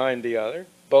lagging behind the other,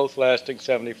 both lasting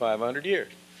 7,500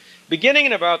 years. Beginning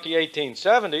in about the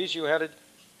 1870s, you had a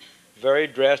very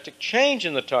drastic change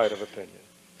in the tide of opinion.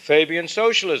 Fabian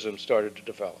socialism started to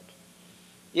develop.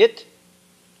 It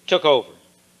took over.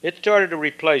 It started to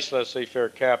replace laissez-faire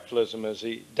capitalism as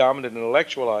the dominant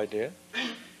intellectual idea,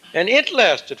 and it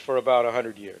lasted for about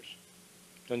 100 years,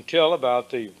 until about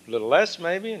the, little less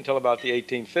maybe, until about the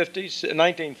 1950s,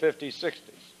 60s.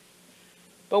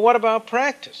 But what about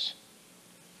practice?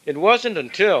 It wasn't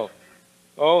until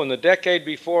in the decade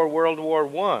before World War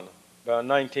I, about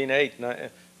 1908,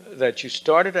 that you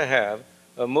started to have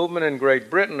a movement in Great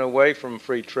Britain away from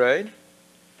free trade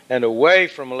and away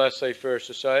from a laissez-faire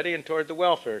society and toward the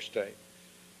welfare state.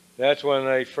 That's when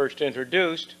they first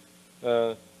introduced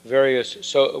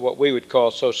various, what we would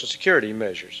call Social Security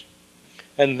measures.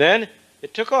 And then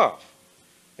it took off.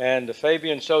 And the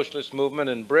Fabian socialist movement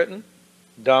in Britain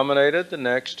dominated the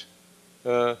next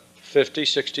 50,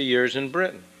 60 years in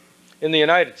Britain. In the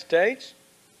United States,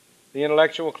 the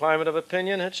intellectual climate of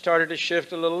opinion had started to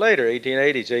shift a little later,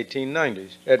 1880s,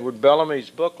 1890s. Edward Bellamy's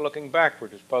book, Looking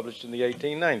Backward, was published in the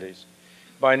 1890s.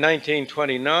 By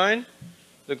 1929,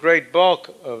 the great bulk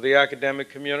of the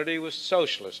academic community was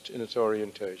socialist in its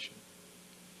orientation.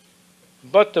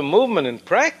 But the movement in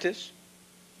practice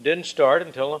didn't start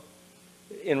until,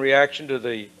 in reaction to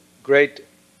the Great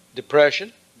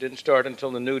Depression, didn't start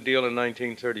until the New Deal in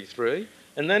 1933.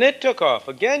 And then it took off.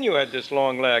 Again, you had this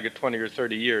long lag of 20 or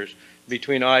 30 years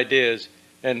between ideas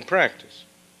and practice.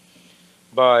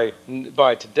 By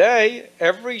today,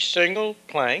 every single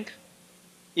plank,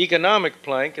 economic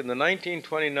plank in the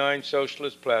 1929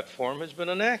 Socialist Platform has been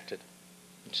enacted.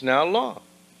 It's now law.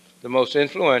 The most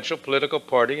influential political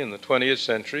party in the 20th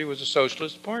century was the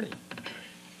Socialist Party.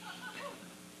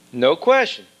 No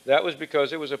question. That was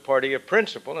because it was a party of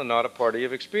principle and not a party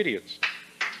of expedience.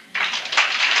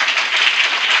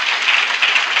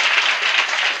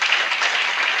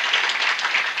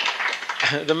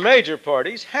 The major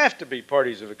parties have to be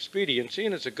parties of expediency,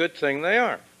 and it's a good thing they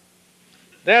are.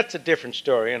 That's a different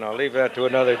story, and I'll leave that to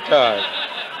another time.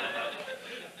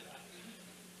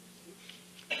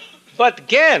 But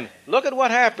again, look at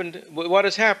what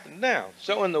has happened now.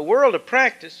 So in the world of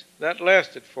practice, that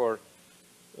lasted for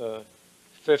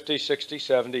 50, 60,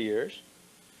 70 years.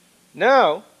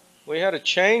 Now, we had a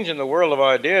change in the world of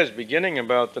ideas beginning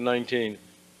about the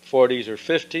 1940s or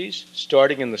 50s,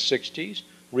 starting in the 60s,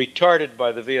 retarded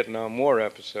by the Vietnam War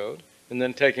episode, and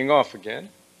then taking off again.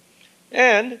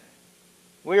 And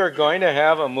we are going to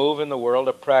have a move in the world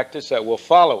of practice that will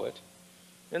follow it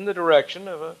in the direction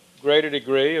of a greater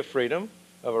degree of freedom,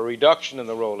 of a reduction in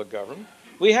the role of government.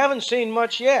 We haven't seen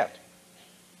much yet.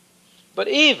 But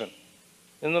even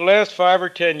in the last 5 or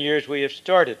 10 years, we have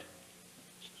started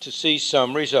to see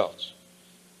some results.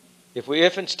 If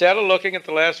instead of looking at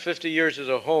the last 50 years as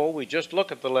a whole, we just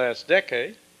look at the last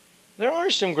decade, there are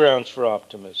some grounds for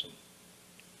optimism.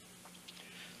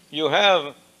 You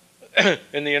have,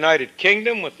 in the United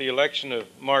Kingdom, with the election of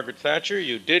Margaret Thatcher,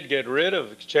 you did get rid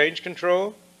of exchange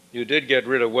control. You did get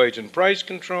rid of wage and price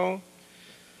control.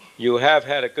 You have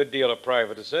had a good deal of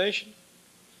privatization.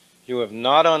 You have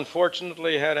not,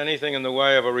 unfortunately, had anything in the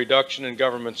way of a reduction in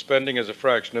government spending as a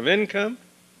fraction of income.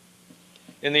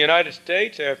 In the United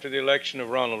States, after the election of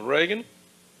Ronald Reagan,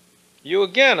 you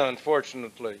again,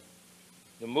 unfortunately,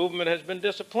 the movement has been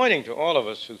disappointing to all of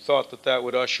us who thought that that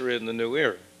would usher in the new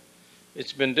era.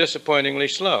 It's been disappointingly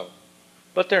slow.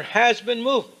 But there has been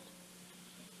movement.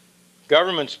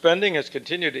 Government spending has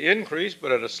continued to increase,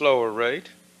 but at a slower rate.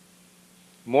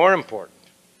 More important,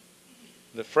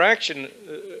 the fraction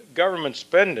government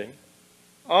spending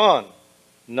on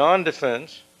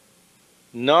non-defense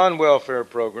non-welfare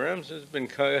programs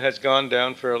has gone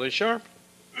down fairly sharply.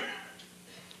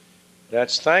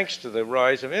 That's thanks to the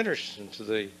rise of interest and to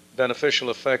the beneficial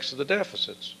effects of the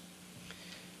deficits.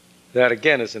 That,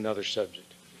 again, is another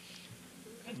subject.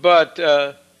 But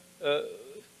the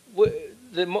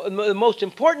most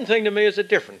important thing to me is a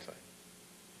different thing.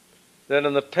 That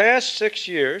in the past 6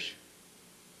 years,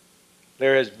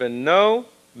 there has been no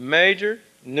major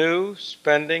new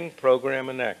spending program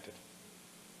enacted.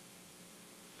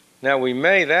 Now,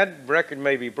 that record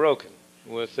may be broken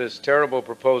with this terrible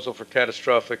proposal for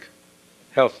catastrophic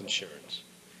health insurance.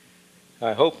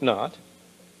 I hope not.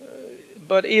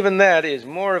 But even that is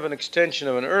more of an extension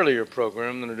of an earlier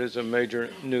program than it is a major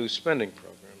new spending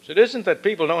programs. It isn't that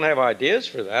people don't have ideas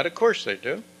for that. Of course they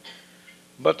do.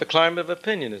 But the climate of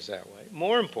opinion is that way.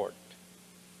 More important,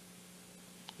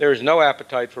 there is no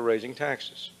appetite for raising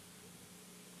taxes.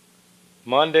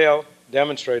 Mondale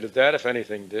demonstrated that, if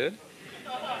anything did.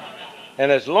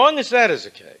 And as long as that is the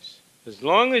case, as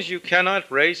long as you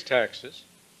cannot raise taxes,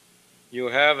 you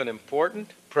have an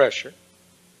important pressure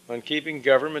on keeping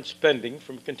government spending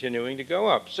from continuing to go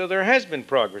up. So there has been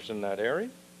progress in that area.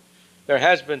 There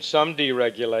has been some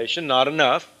deregulation, not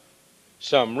enough,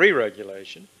 some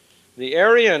re-regulation. The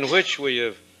area in which we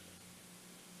have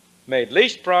made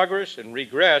least progress and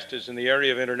regressed is in the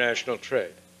area of international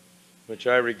trade, which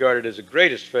I regarded as the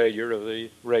greatest failure of the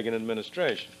Reagan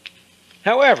administration.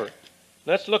 However,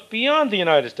 let's look beyond the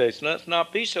United States. Let's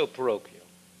not be so parochial.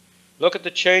 Look at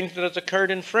the change that has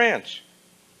occurred in France,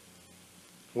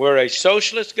 where a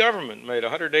socialist government made a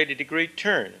 180-degree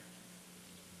turn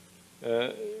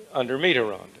under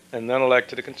Mitterrand and then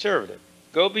elected a conservative.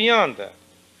 Go beyond that.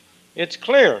 It's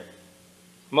clear,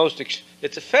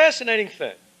 it's a fascinating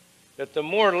thing, that the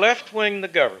more left-wing the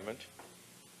government,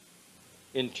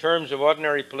 in terms of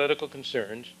ordinary political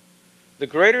concerns, the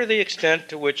greater the extent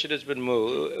to which it has been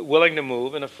willing to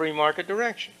move in a free market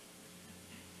direction.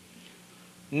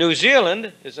 New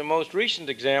Zealand is the most recent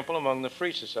example among the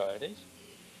free societies.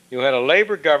 You had a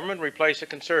Labour government replace a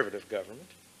conservative government.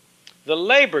 The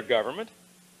Labour government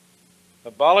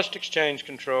abolished exchange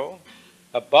control,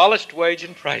 abolished wage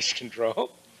and price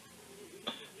control.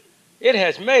 It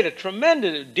has made a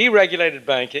tremendous, deregulated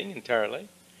banking entirely.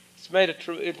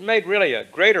 It's made really a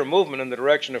greater movement in the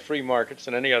direction of free markets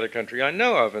than any other country I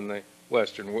know of in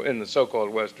the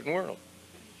so-called Western world.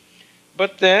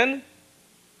 But then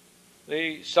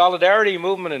the solidarity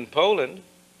movement in Poland,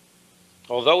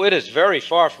 although it is very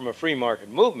far from a free market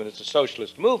movement, it's a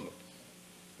socialist movement.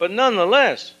 But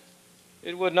nonetheless,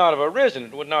 it would not have arisen,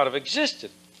 it would not have existed,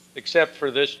 except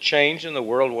for this change in the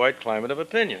worldwide climate of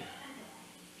opinion.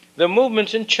 The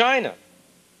movements in China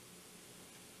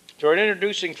toward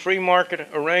introducing free market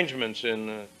arrangements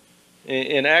in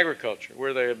agriculture,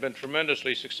 where they have been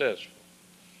tremendously successful.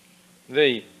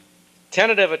 The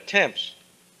tentative attempts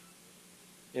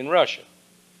in Russia.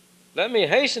 Let me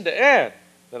hasten to add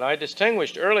that I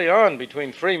distinguished early on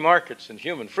between free markets and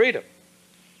human freedom.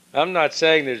 I'm not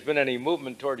saying there's been any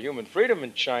movement toward human freedom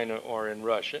in China or in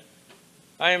Russia.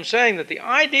 I am saying that the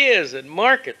idea is that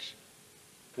markets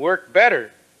work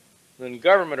better than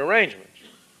government arrangements.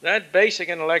 That basic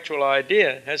intellectual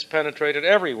idea has penetrated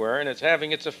everywhere, and it's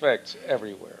having its effects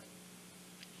everywhere.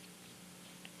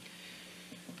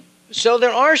 So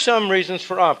there are some reasons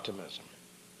for optimism.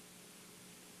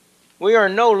 We are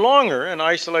no longer an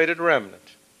isolated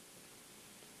remnant.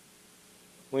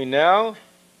 We now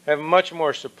have much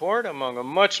more support among a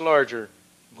much larger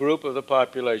group of the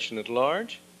population at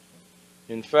large.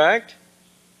 In fact,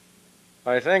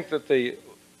 I think that the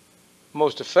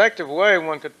most effective way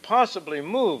one could possibly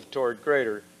move toward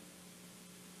greater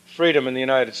freedom in the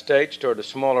United States, toward a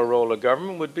smaller role of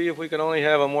government, would be if we could only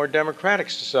have a more democratic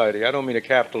society. I don't mean a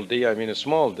capital D, I mean a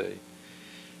small d.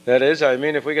 That is, I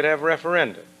mean if we could have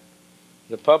referenda.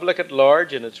 The public at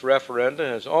large in its referenda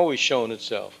has always shown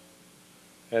itself,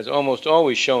 has almost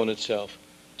always shown itself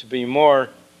to be more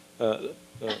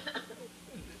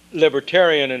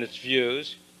libertarian in its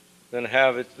views than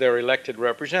have their elected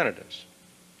representatives.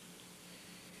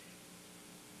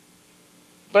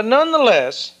 But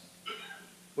nonetheless,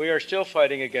 we are still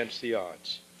fighting against the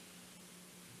odds,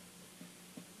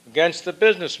 against the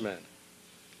businessmen,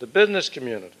 the business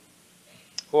community,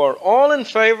 who are all in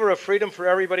favor of freedom for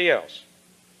everybody else,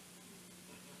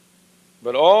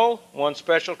 but all want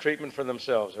special treatment for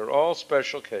themselves. They're all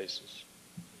special cases.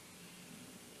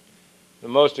 The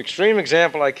most extreme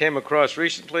example I came across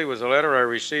recently was a letter I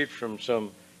received from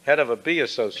some head of a bee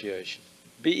association,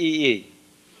 BEE,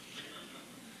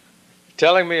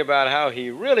 telling me about how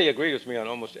he really agreed with me on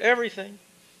almost everything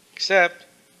except,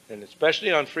 and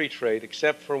especially on free trade,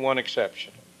 except for one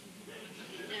exception.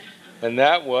 And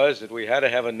that was that we had to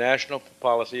have a national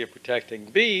policy of protecting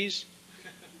bees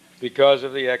because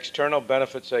of the external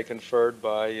benefits they conferred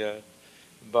by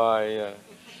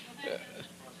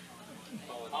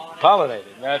pollinating.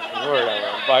 That's the word I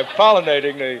want. By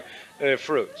pollinating the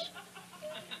fruits.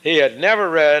 He had never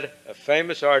read a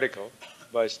famous article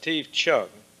by Steve Chung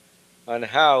on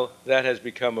how that has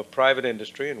become a private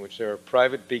industry in which there are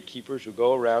private beekeepers who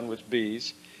go around with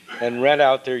bees and rent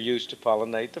out their use to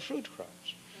pollinate the fruit crops.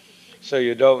 So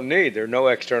there are no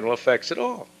external effects at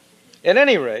all. At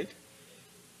any rate,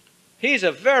 he's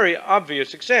a very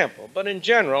obvious example, but in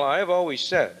general, I have always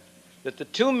said that the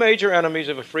two major enemies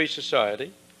of a free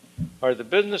society are the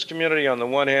business community on the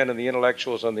one hand and the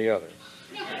intellectuals on the other.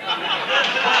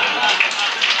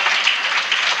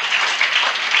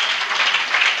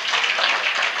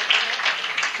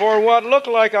 For what look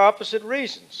like opposite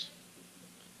reasons.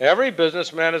 Every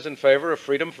businessman is in favor of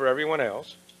freedom for everyone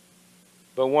else,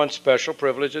 but wants special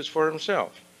privileges for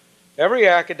himself. Every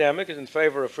academic is in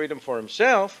favor of freedom for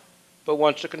himself, but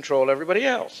wants to control everybody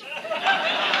else.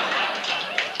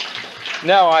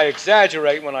 Now, I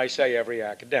exaggerate when I say every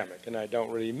academic, and I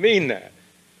don't really mean that.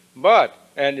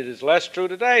 And it is less true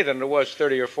today than it was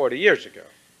 30 or 40 years ago.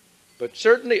 But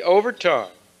certainly over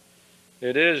time,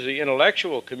 it is the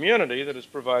intellectual community that has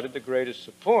provided the greatest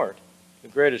support, the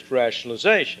greatest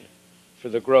rationalization for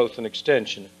the growth and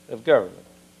extension of government.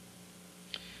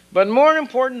 But more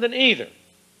important than either,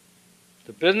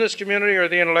 the business community or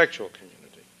the intellectual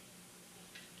community,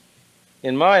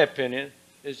 in my opinion,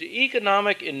 is the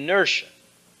economic inertia,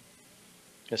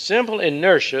 a simple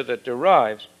inertia that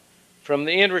derives from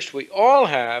the interest we all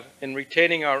have in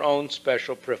retaining our own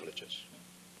special privileges.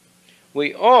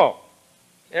 We all,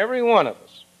 every one of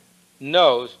us,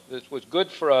 knows that what's good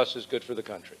for us is good for the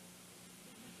country.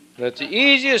 That's the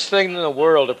easiest thing in the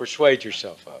world to persuade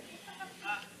yourself of.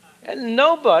 And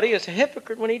nobody is a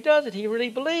hypocrite when he does it. He really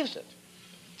believes it.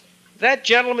 That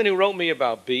gentleman who wrote me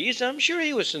about bees, I'm sure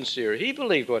he was sincere. He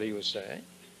believed what he was saying.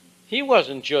 He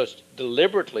wasn't just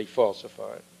deliberately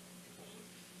falsified.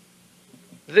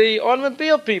 The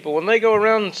automobile people, when they go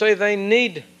around and say they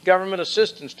need government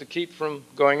assistance to keep from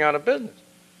going out of business,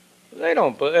 they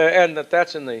don't, and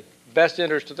that's in the best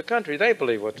interest of the country, they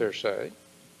believe what they're saying.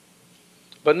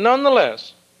 But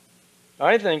nonetheless,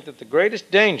 I think that the greatest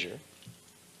danger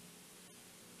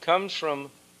comes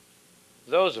from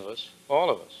those of us, all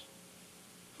of us,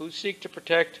 who seek to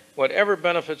protect whatever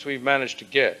benefits we've managed to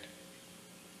get.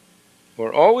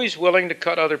 We're always willing to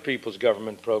cut other people's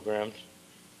government programs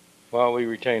while we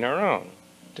retain our own.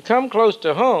 To come close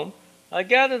to home, I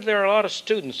gather there are a lot of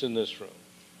students in this room.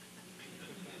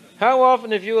 How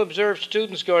often have you observed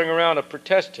students going around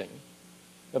protesting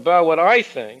about what I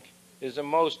think is the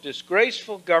most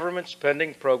disgraceful government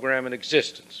spending program in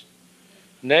existence,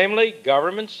 namely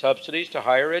government subsidies to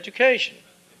higher education?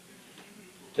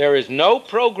 There is no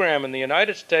program in the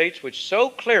United States which so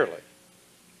clearly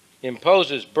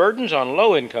imposes burdens on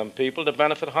low-income people to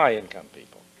benefit high-income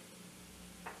people.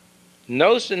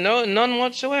 None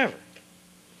whatsoever.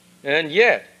 And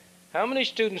yet, how many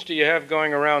students do you have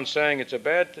going around saying it's a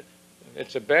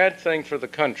bad thing for the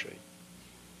country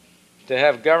to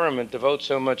have government devote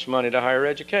so much money to higher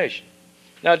education?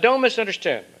 Now, don't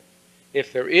misunderstand me.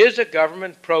 If there is a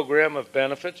government program of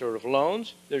benefits or of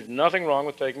loans, there's nothing wrong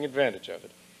with taking advantage of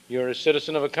it. You're a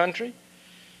citizen of a country.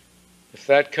 If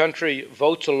that country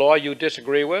votes a law you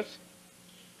disagree with,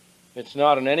 it's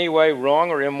not in any way wrong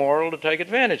or immoral to take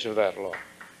advantage of that law.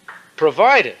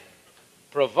 Provided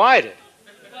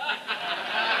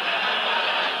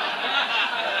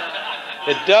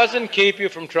it doesn't keep you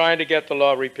from trying to get the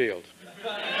law repealed.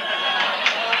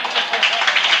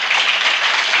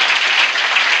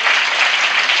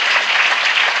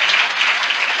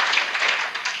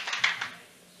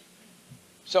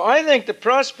 So I think the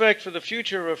prospect for the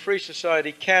future of a free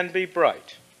society can be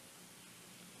bright,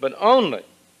 but only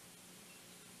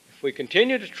if we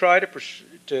continue to try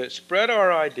to spread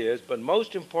our ideas, but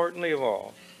most importantly of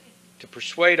all, to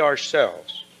persuade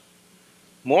ourselves,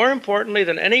 more importantly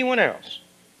than anyone else,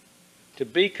 to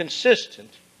be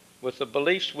consistent with the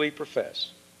beliefs we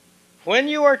profess. When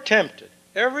you are tempted,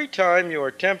 every time you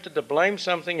are tempted to blame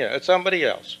somebody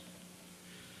else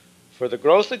for the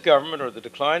growth of government or the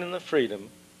decline in the freedom,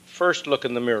 first look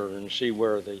in the mirror and see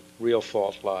where the real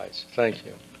fault lies. Thank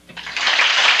you.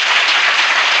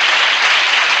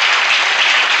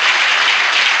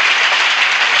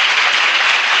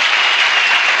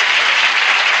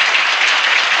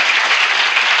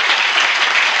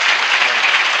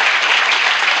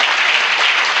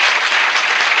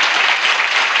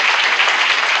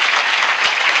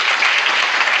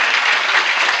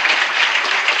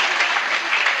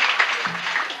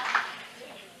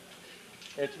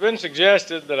 been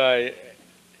suggested that I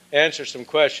answer some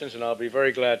questions, and I'll be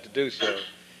very glad to do so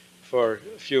for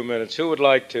a few minutes. Who would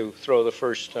like to throw the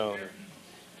first stone?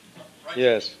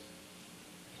 Yes.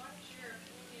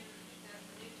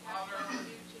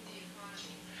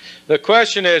 The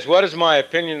question is, what is my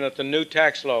opinion that the new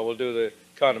tax law will do to the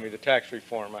economy, the Tax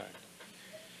Reform Act?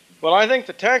 Well, I think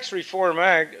the Tax Reform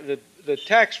Act, the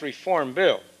Tax Reform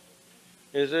Bill,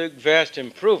 is a vast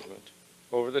improvement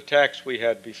over the tax we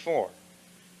had before,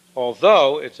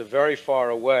 although it's a very far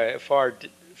away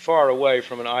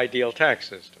from an ideal tax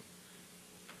system.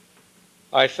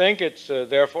 I think it's,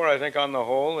 therefore, I think on the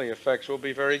whole, the effects will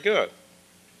be very good.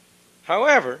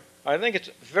 However, I think it's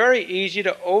very easy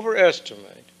to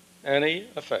overestimate any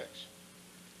effects.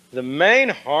 The main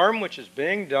harm which is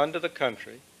being done to the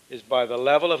country is by the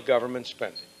level of government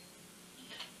spending,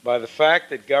 by the fact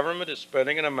that government is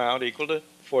spending an amount equal to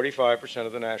 45%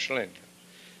 of the national income.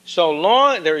 So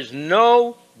long, there is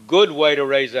no good way to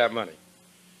raise that money.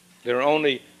 There are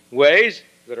only ways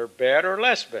that are bad or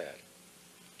less bad.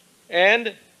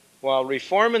 And while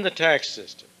reforming the tax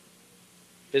system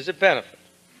is a benefit,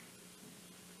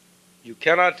 you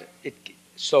cannot,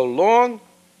 so long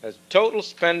as total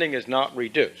spending is not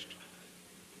reduced,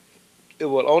 it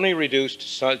will only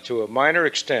reduce to a minor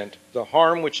extent the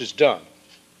harm which is done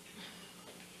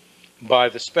by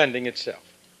the spending itself.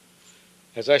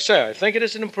 As I say, I think it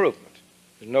is an improvement.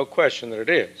 There's no question that it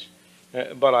is.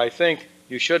 But I think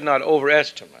you should not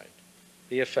overestimate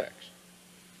the effects.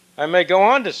 I may go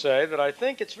on to say that I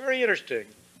think it's very interesting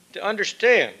to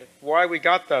understand why we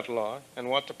got that law and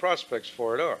what the prospects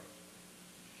for it are.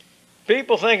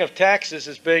 People think of taxes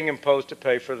as being imposed to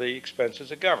pay for the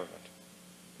expenses of government.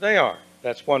 They are.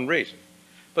 That's one reason.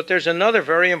 But there's another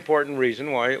very important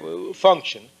reason why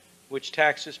function which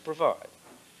taxes provide.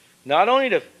 Not only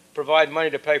to provide money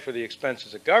to pay for the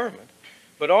expenses of government,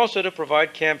 but also to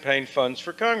provide campaign funds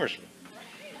for congressmen.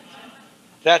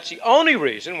 That's the only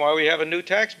reason why we have a new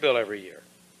tax bill every year.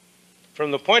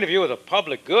 From the point of view of the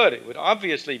public good, it would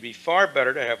obviously be far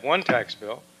better to have one tax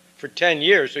bill for 10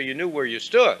 years so you knew where you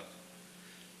stood.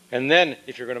 And then,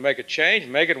 if you're going to make a change,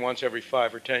 make it once every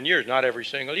 5 or 10 years, not every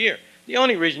single year. The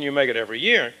only reason you make it every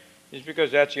year is because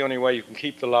that's the only way you can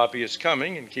keep the lobbyists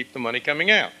coming and keep the money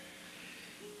coming out.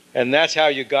 And that's how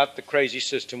you got the crazy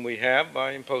system we have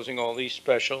by imposing all these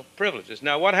special privileges.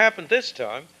 Now, what happened this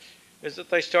time is that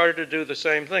they started to do the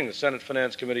same thing. The Senate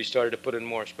Finance Committee started to put in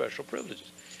more special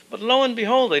privileges. But lo and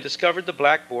behold, they discovered the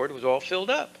blackboard was all filled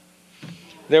up.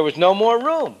 There was no more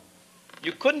room.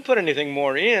 You couldn't put anything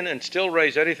more in and still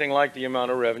raise anything like the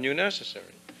amount of revenue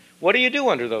necessary. What do you do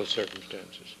under those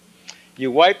circumstances?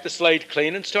 You wipe the slate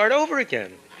clean and start over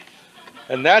again.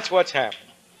 And that's what's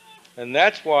happened. And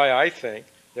that's why I think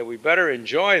that we better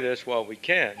enjoy this while we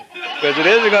can, because it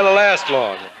isn't going to last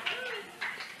long.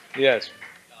 Yes?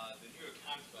 The New York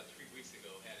Times about 3 weeks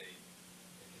ago had a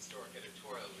historic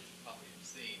editorial, which you probably have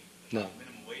seen, about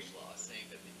minimum wage law, saying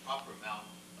that the proper amount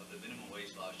of the minimum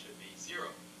wage law should be 0.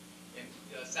 And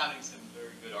sounding some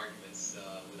very good arguments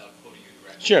without quoting you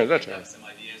directly. Sure, that's right. Some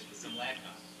ideas with some lag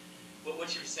time. But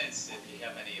what's your sense, if you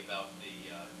have any, about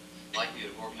the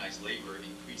likelihood of organized labor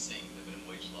increasing the minimum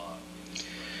wage law in this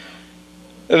right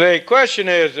now? The question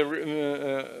is,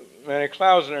 Manny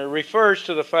Klausner refers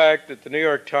to the fact that the New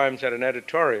York Times had an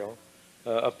editorial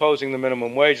opposing the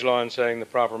minimum wage law and saying the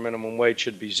proper minimum wage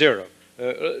should be 0.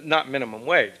 Not minimum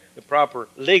wage, the proper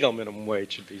legal minimum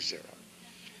wage should be 0.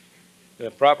 The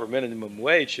proper minimum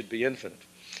wage should be infinite.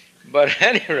 But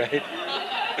at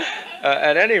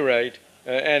any rate,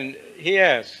 and he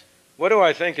asks, what do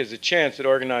I think is the chance that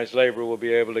organized labor will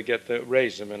be able to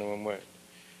raise the minimum wage?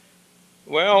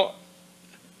 Well,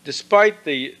 despite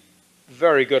the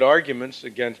very good arguments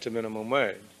against the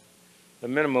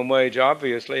minimum wage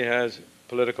obviously has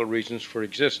political reasons for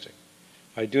existing.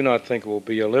 I do not think it will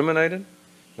be eliminated,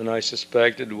 and I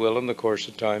suspect it will in the course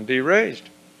of time be raised,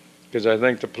 because I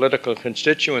think the political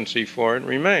constituency for it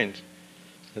remains.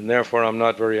 And therefore I'm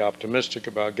not very optimistic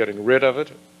about getting rid of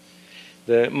it.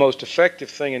 The most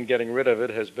effective thing in getting rid of it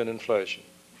has been inflation.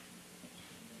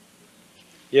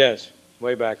 Yes,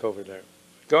 way back over there.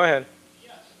 Go ahead.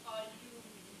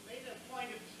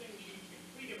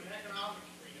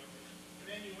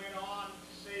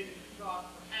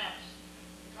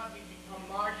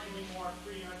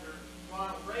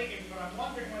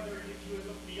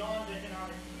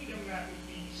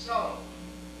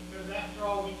 Because after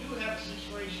all, we do have a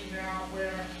situation now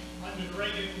where, under the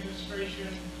Reagan administration,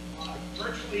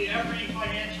 virtually every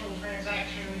financial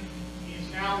transaction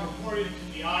is now reported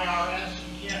to the IRS.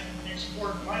 You can't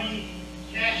export money,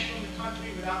 cash from the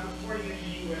country without reporting it to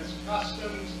U.S.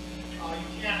 Customs.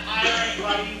 You can't hire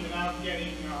anybody without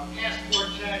getting passport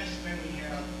checks. Then we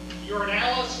have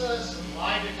urinalysis and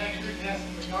lie detector tests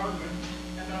in the government.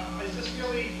 And is this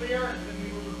really clear than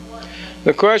we were before?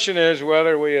 The question is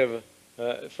whether we have,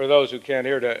 for those who can't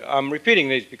hear that, I'm repeating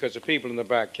these because the people in the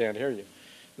back can't hear you.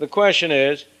 The question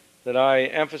is that I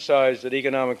emphasized that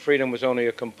economic freedom was only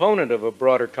a component of a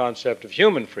broader concept of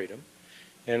human freedom.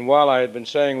 And while I had been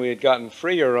saying we had gotten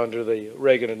freer under the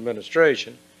Reagan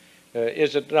administration,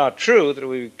 is it not true that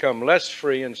we become less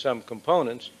free in some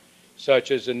components,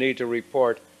 such as the need to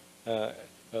report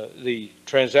the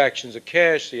transactions of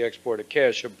cash, the export of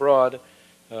cash abroad,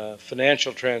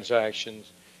 financial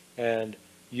transactions, and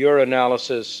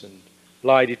urinalysis and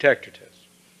lie detector tests?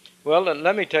 Well,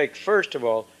 let me take, first of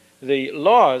all, the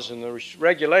laws and the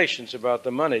regulations about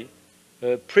the money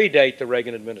predate the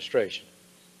Reagan administration.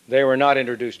 They were not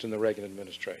introduced in the Reagan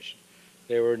administration.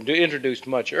 They were introduced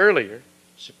much earlier,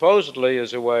 supposedly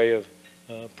as a way of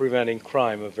preventing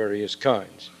crime of various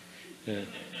kinds.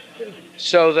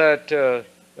 So that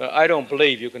I don't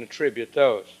believe you can attribute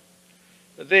those.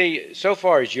 So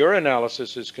far as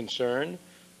urinalysis is concerned,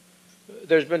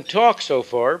 there's been talk so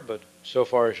far, but so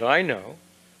far as I know,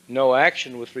 no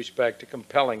action with respect to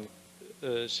compelling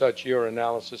such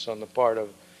urinalysis on the part of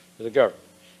the government.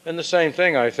 And the same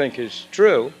thing, I think, is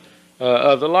true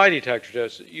of the lie detector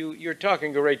tests. You're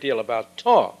talking a great deal about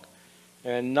talk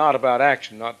and not about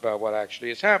action, not about what actually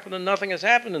has happened, and nothing has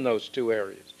happened in those two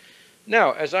areas.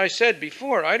 Now, as I said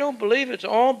before, I don't believe it's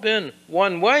all been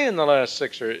one way in the last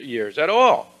 6 years at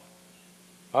all.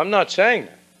 I'm not saying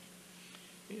that.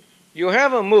 You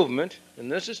have a movement,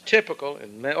 and this is typical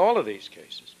in all of these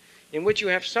cases, in which you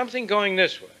have something going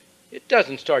this way. It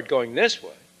doesn't start going this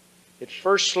way. It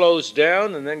first slows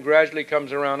down and then gradually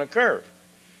comes around a curve.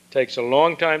 It takes a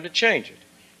long time to change it.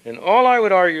 And all I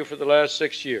would argue for the last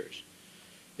 6 years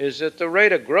is that the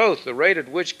rate of growth, the rate at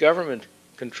which government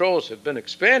controls have been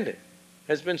expanded,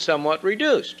 has been somewhat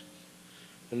reduced.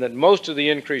 And that most of the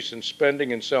increase in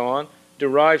spending and so on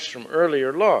derives from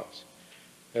earlier laws.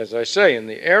 As I say, in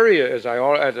the area, as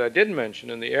I did mention,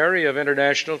 in the area of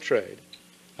international trade,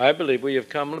 I believe we have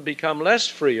become less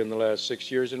free in the last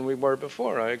 6 years than we were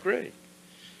before. I agree.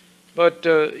 But,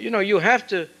 you have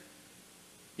to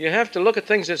look at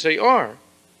things as they are,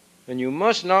 and you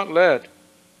must not let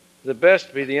the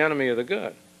best be the enemy of the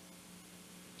good.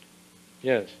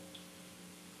 Yes?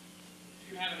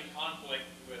 Do you have any conflict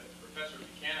with Professor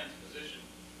Buchanan's position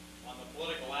on the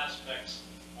political aspects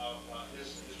of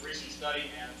his recent study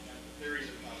and the theories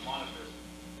of monetarism?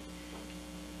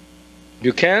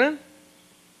 Buchanan?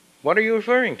 What are you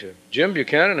referring to? Jim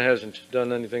Buchanan hasn't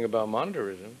done anything about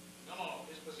monetarism. No,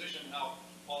 his position, how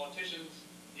politicians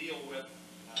deal with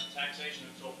taxation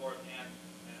and so forth, and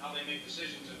how they make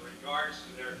decisions in regards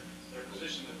to their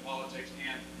position in politics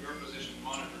and your position in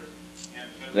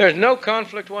monetarism. There's no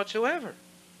conflict whatsoever.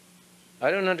 I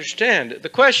don't understand. The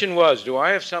question was, do I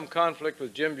have some conflict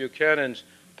with Jim Buchanan's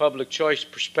public choice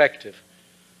perspective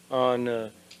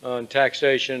on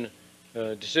taxation,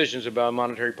 decisions about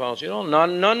monetary policy? No,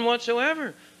 none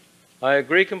whatsoever. I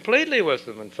agree completely with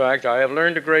them. In fact, I have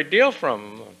learned a great deal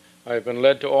from them. I have been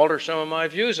led to alter some of my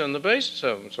views on the basis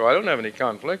of them, so I don't have any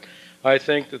conflict. I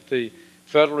think that the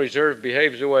Federal Reserve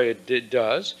behaves the way it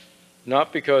does,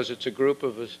 not because it's a group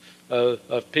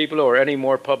of people who are any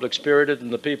more public-spirited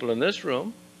than the people in this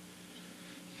room,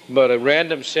 but a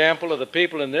random sample of the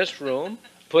people in this room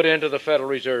put into the Federal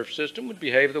Reserve System would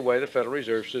behave the way the Federal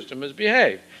Reserve System has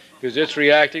behaved, because it's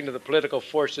reacting to the political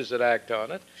forces that act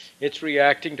on it. It's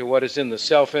reacting to what is in the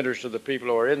self-interest of the people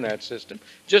who are in that system,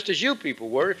 just as you people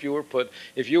were if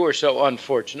you were so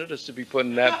unfortunate as to be put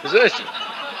in that position.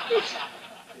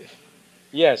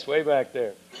 Yes, way back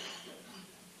there.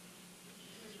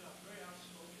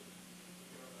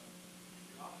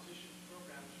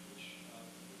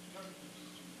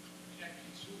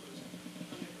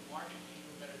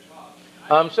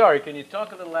 I'm sorry, can you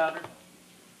talk a little louder? You've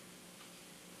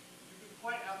been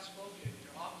quite outspoken in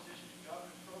your opposition to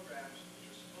government programs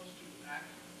which are supposed to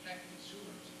act to protect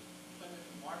consumers and limit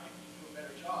the market to do a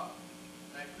better job.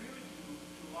 And I agree with you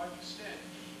to a large extent.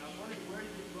 And I was wondering where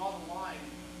you would draw the line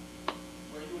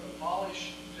where you would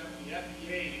abolish, for example, the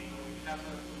FDA or you have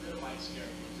a thalidomide scare,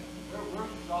 for example. Where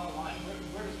would you draw the line?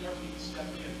 Where does government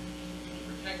step in to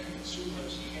protect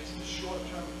consumers against the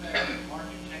short-term effect of the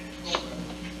market can't control them?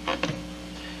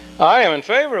 I am in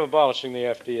favor of abolishing the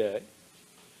FDA.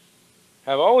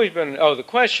 Have always been. Oh, the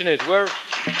question is where.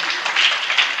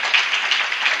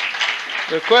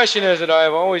 The question is that I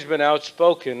have always been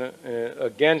outspoken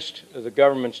against the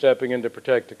government stepping in to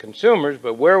protect the consumers,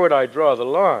 but where would I draw the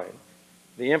line?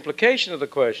 the implication of the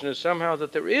question is somehow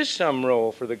that there is some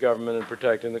role for the government in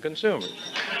protecting the consumers.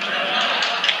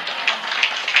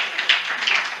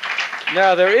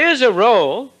 Now, there is a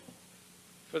role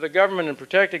for the government in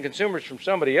protecting consumers from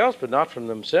somebody else, but not from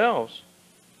themselves.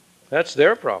 That's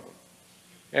their problem.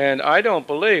 And I don't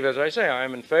believe, as I say,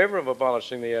 I'm in favor of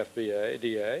abolishing the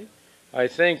DA. I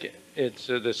think it's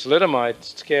the thalidomide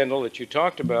scandal that you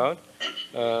talked about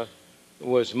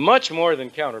was much more than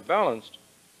counterbalanced.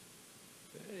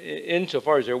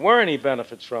 Insofar as there were any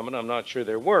benefits from it, I'm not sure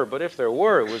there were, but if there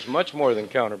were, it was much more than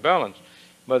counterbalanced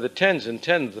by the tens and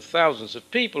tens of thousands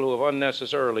of people who have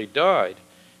unnecessarily died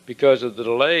because of the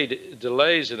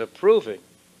delays in approving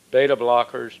beta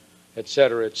blockers, et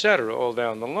cetera, all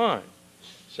down the line.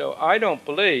 So I don't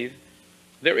believe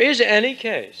there is any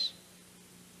case.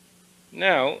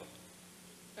 Now,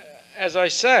 as I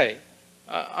say,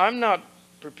 I'm not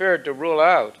prepared to rule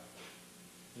out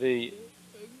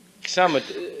some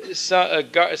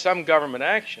government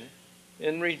action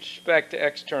in respect to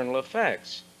external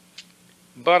effects.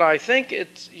 But I think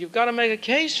you've got to make a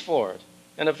case for it,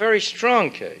 and a very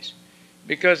strong case,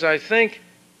 because I think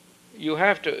you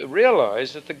have to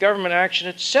realize that the government action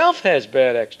itself has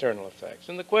bad external effects.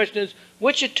 And the question is,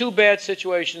 which of two bad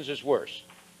situations is worse?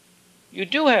 You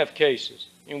do have cases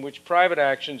in which private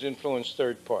actions influence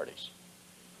third parties,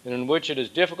 and in which it is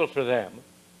difficult for them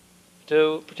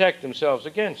to protect themselves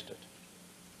against it.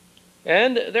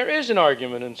 And there is an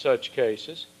argument in such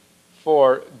cases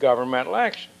for governmental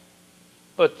action.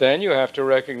 But then you have to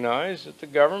recognize that the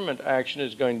government action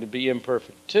is going to be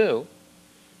imperfect too,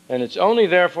 and it's only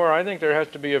therefore I think there has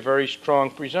to be a very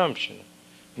strong presumption.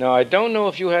 Now, I don't know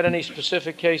if you had any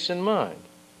specific case in mind.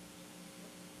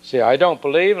 See, I don't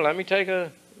believe, let me take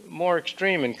a more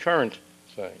extreme and current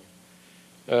thing.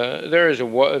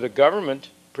 The government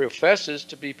professes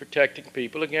to be protecting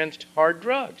people against hard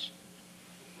drugs.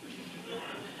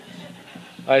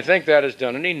 I think that has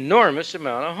done an enormous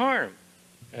amount of harm.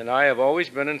 And I have always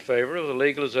been in favor of the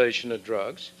legalization of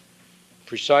drugs,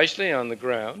 precisely on the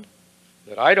ground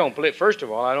that I don't believe, first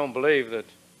of all, I don't believe that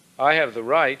I have the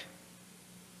right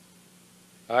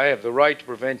to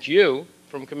prevent you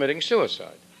from committing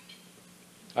suicide.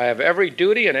 I have every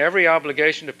duty and every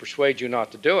obligation to persuade you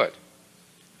not to do it.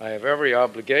 I have every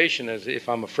obligation, as if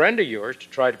I'm a friend of yours, to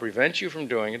try to prevent you from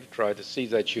doing it, to try to see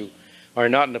that you are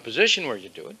not in a position where you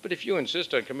do it. But if you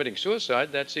insist on committing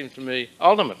suicide, that seems to me,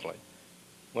 ultimately,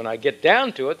 when I get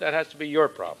down to it, that has to be your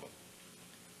problem.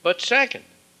 But second,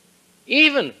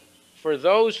 even for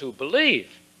those who believe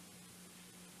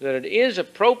that it is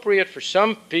appropriate for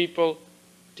some people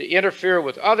to interfere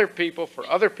with other people for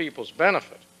other people's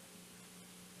benefit,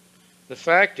 the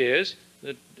fact is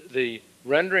that the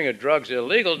rendering of drugs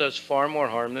illegal does far more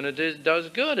harm than it does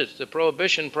good. It's the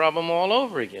prohibition problem all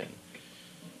over again.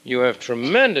 You have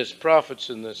tremendous profits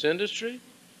in this industry,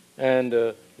 and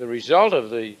the result of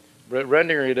the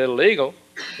rendering it illegal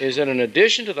is that in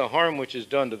addition to the harm which is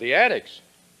done to the addicts,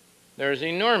 there is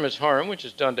enormous harm which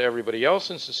is done to everybody else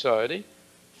in society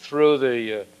through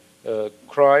the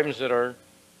crimes that are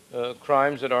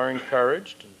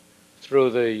encouraged, through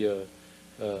the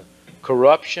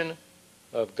corruption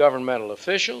of governmental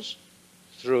officials,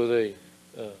 through the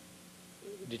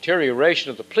deterioration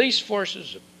of the police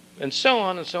forces, and so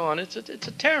on and so on. It's a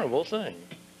terrible thing.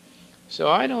 So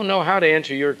I don't know how to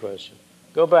answer your question.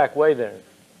 Go back way there. Do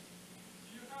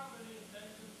you have any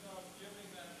intentions of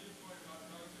giving that viewpoint about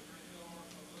drugs a great deal more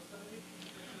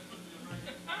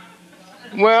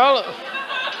publicity? Well,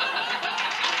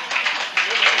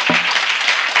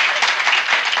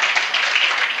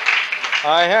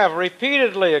 I have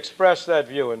repeatedly expressed that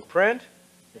view in print.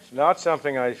 It's not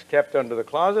something I've kept under the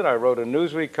closet. I wrote a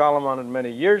Newsweek column on it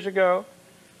many years ago.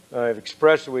 We've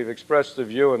expressed the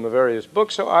view in the various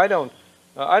books, so I don't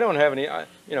have any,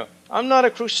 I'm not a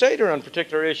crusader on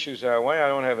particular issues that way. I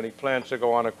don't have any plans to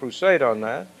go on a crusade on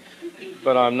that.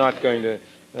 But I'm not going to,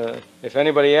 if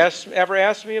anybody ever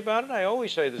asks me about it, I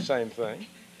always say the same thing.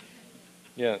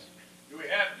 Yes. Do you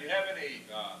have any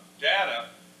data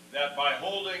that by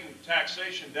holding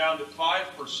taxation down to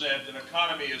 5%, an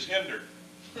economy is hindered?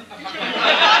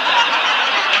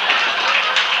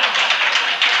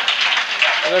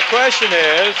 The question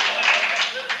is,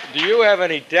 do you have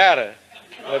any data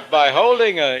that by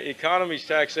holding an economy's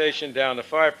taxation down to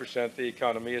 5%, the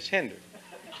economy is hindered?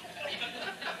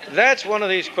 That's one of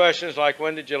these questions like,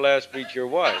 when did you last beat your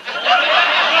wife?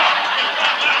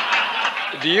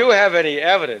 Do you have any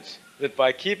evidence that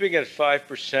by keeping it at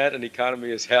 5%, an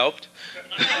economy is helped?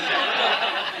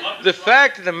 The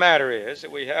fact of the matter is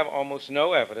that we have almost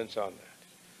no evidence on that.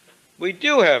 We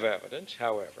do have evidence,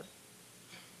 however,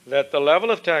 that the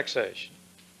level of taxation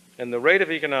and the rate of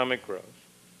economic growth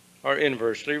are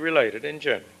inversely related in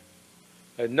general.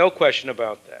 No question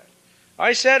about that.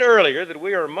 I said earlier that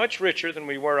we are much richer than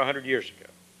we were 100 years ago.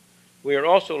 We are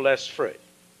also less free.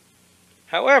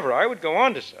 However, I would go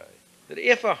on to say that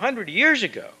if 100 years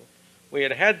ago we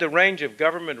had had the range of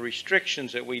government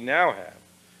restrictions that we now have,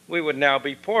 we would now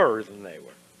be poorer than they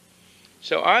were.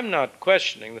 So I'm not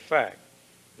questioning the fact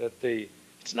that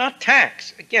it's not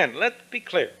tax. Again, let's be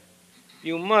clear.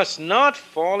 You must not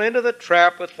fall into the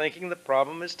trap of thinking the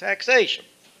problem is taxation.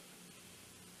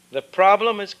 The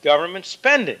problem is government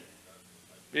spending,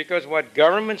 because what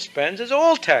government spends is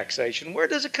all taxation. Where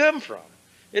does it come from?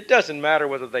 It doesn't matter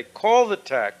whether they call the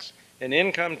tax an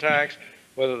income tax,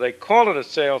 whether they call it a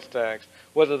sales tax,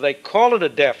 whether they call it a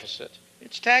deficit.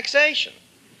 It's taxation.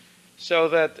 So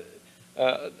that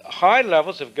high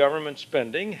levels of government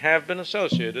spending have been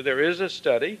associated. There is a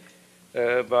study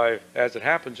by, as it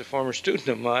happens, a former student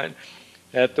of mine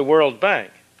at the World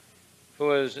Bank who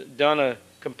has done a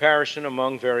comparison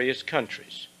among various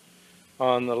countries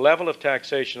on the level of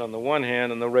taxation on the one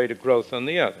hand and the rate of growth on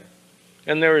the other.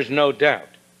 And there is no doubt,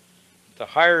 the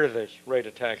higher the rate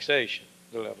of taxation,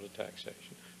 the level of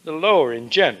taxation, the lower in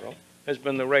general has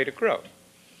been the rate of growth.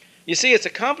 You see, it's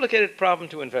a complicated problem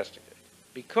to investigate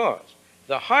because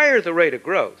the higher the rate of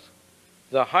growth,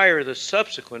 the higher the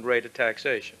subsequent rate of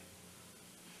taxation.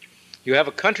 You have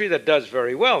a country that does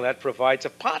very well, that provides a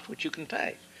pot which you can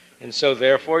pay. And so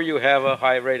therefore you have a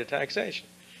high rate of taxation.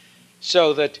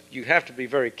 So that you have to be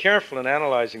very careful in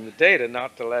analyzing the data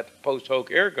not to let post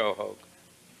hoc ergo hoc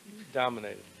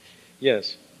dominate it.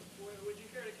 Yes? Would you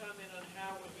care to comment on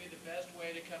how would be the best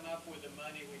way to come up with the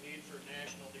money we need for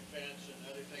national defense and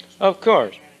other things? Of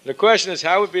course. The question is,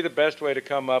 how would be the best way to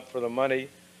come up for the money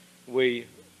we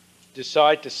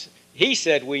decide to... He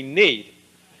said we need.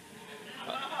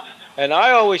 And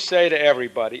I always say to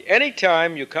everybody,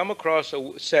 anytime you come across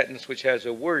a sentence which has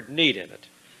a word need in it,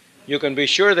 you can be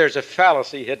sure there's a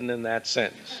fallacy hidden in that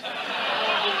sentence.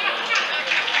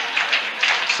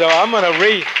 So I'm going to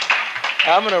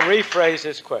rephrase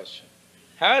this question.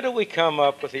 How do we come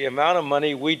up with the amount of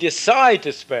money we decide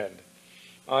to spend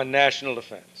on national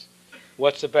defense?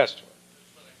 What's the best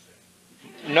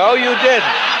one? No, you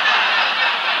didn't.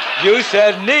 You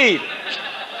said need.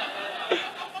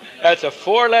 That's a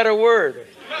four-letter word.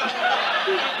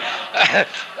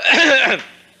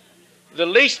 The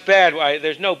least bad way,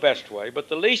 there's no best way, but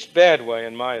the least bad way,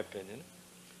 in my opinion,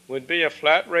 would be a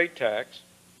flat rate tax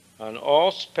on all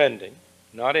spending,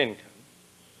 not income,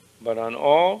 but on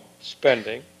all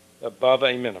spending above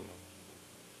a minimum.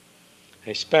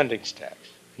 A spending tax,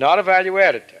 not a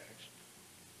value-added tax.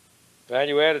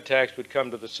 Value-added tax would come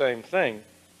to the same thing,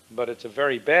 but it's a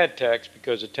very bad tax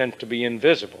because it tends to be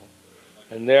invisible.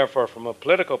 And therefore, from a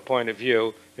political point of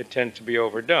view, it tends to be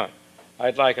overdone.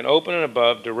 I'd like an open and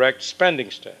above direct spending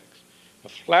tax, a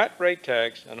flat rate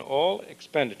tax on all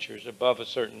expenditures above a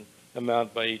certain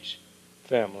amount by each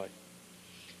family.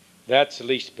 That's the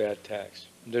least bad tax.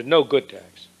 There's no good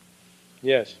tax.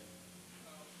 Yes?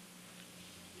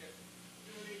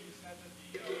 Earlier you said that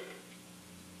the Americans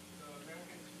are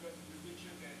relatively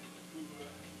richer than we were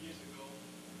 100 years ago.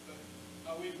 But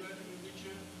are we relatively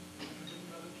richer than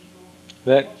other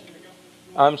people?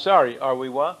 I'm sorry, are we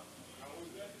what? Are we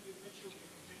relatively richer when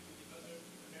compared to the other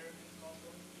Americans also?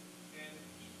 And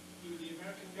do the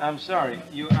American government... I'm sorry,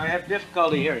 I have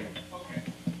difficulty hearing you. Okay.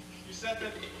 You said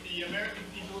that the American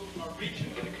people are richer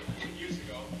than 100 years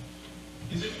ago.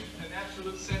 Is it an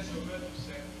absolute sense or relative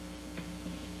sense?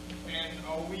 And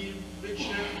are we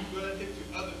richer relative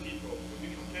to other people? When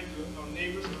we compare to our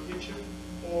neighbors are richer?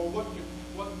 Or what the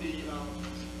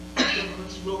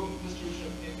government's role in the distribution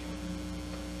of income?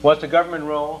 What's the government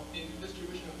role? In the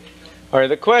distribution of income? All right,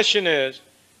 the question is,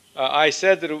 I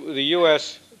said that the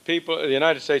U.S. people, the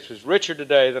United States was richer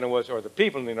today than it was, or the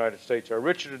people in the United States are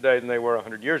richer today than they were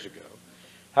 100 years ago.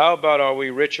 How about are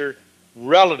we richer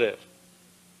relative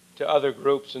to other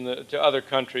groups, to other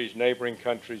countries, neighboring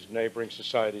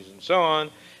societies, and so on?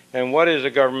 And what is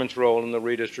the government's role in the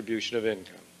redistribution of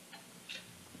income?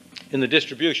 In the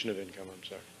distribution of income, I'm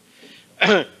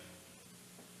sorry.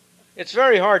 It's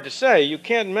very hard to say. You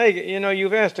can't make it. You know,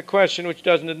 you've asked a question which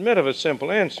doesn't admit of a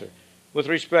simple answer. With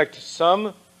respect to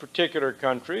some particular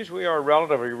countries, we are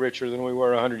relatively richer than we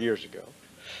were 100 years ago.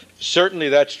 Certainly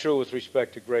that's true with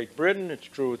respect to Great Britain. It's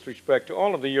true with respect to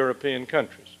all of the European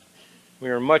countries. We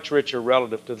are much richer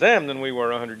relative to them than we were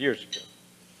 100 years ago.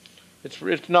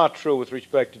 It's not true with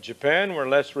respect to Japan. We're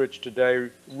less rich today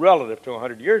relative to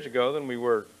 100 years ago than we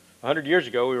were. 100 years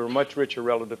ago, we were much richer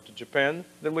relative to Japan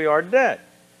than we are today.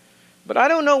 But I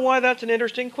don't know why that's an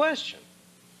interesting question.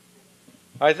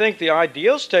 I think the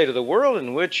ideal state of the world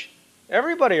in which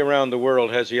everybody around the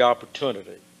world has the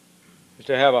opportunity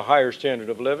to have a higher standard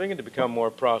of living and to become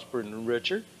more prosperous and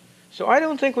richer. So I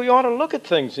don't think we ought to look at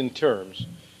things in terms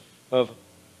of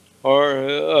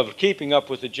keeping up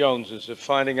with the Joneses, of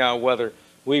finding out whether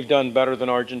we've done better than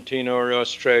Argentina or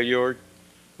Australia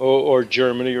or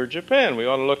Germany or Japan. We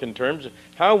ought to look in terms of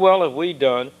how well have we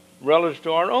done relative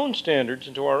to our own standards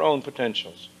and to our own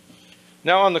potentials.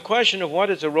 Now, on the question of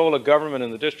what is the role of government in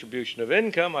the distribution of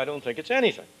income, I don't think it's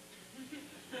anything.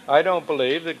 I don't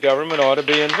believe that government ought to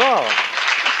be involved.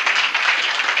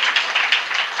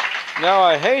 Now,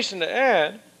 I hasten to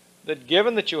add that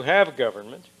given that you have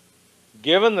government,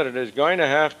 given that it is going to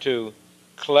have to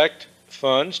collect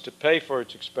funds to pay for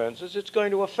its expenses, it's going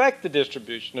to affect the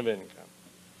distribution of income.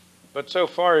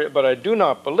 But I do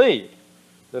not believe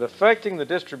that affecting the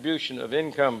distribution of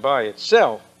income by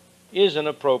itself is an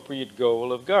appropriate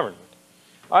goal of government.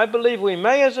 I believe we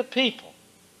may, as a people,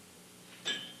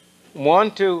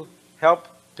 want to help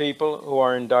people who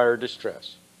are in dire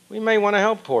distress. We may want to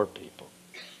help poor people.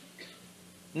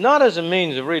 Not as a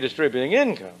means of redistributing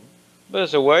income, but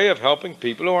as a way of helping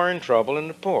people who are in trouble and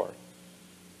the poor.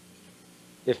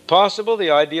 If possible,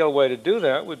 the ideal way to do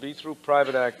that would be through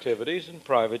private activities and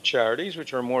private charities,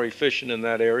 which are more efficient in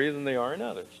that area than they are in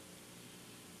others.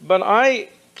 But I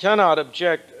cannot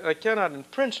in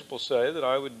principle say that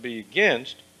I would be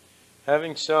against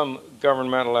having some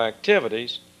governmental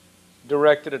activities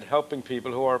directed at helping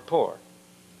people who are poor.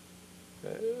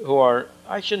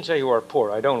 I shouldn't say who are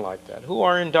poor, I don't like that, who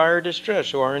are in dire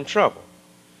distress, who are in trouble.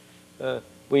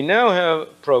 We now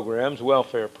have programs,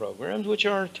 welfare programs, which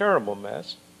are a terrible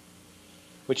mess,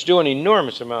 which do an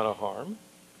enormous amount of harm,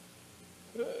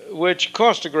 which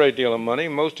cost a great deal of money,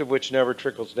 most of which never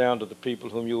trickles down to the people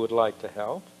whom you would like to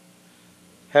help,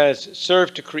 has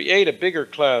served to create a bigger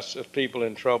class of people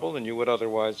in trouble than you would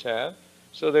otherwise have.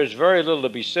 So there's very little to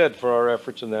be said for our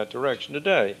efforts in that direction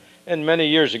today. And many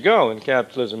years ago in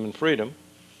Capitalism and Freedom,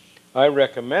 I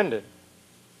recommended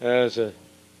as an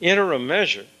interim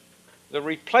measure the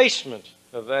replacement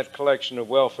of that collection of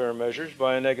welfare measures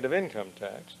by a negative income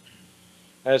tax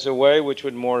as a way which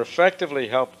would more effectively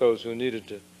help those who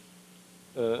needed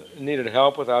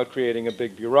help without creating a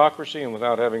big bureaucracy and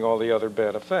without having all the other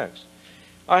bad effects.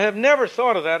 I have never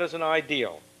thought of that as an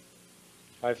ideal.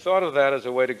 I've thought of that as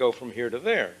a way to go from here to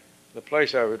there. The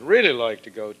place I would really like to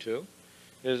go to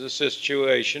is a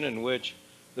situation in which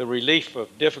the relief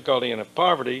of difficulty and of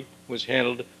poverty was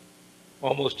handled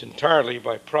almost entirely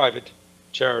by private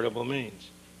charitable means.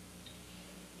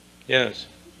 Yes.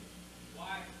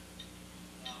 Why?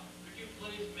 Could you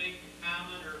please make a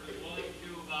comment or be willing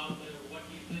to about what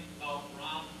you think about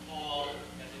Ron Paul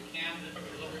as a candidate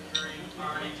for the Libertarian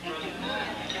Party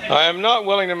president? I am not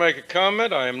willing to make a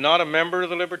comment. I am not a member of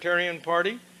the Libertarian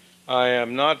Party. I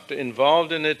am not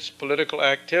involved in its political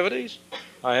activities.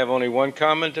 I have only one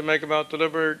comment to make about the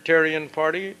Libertarian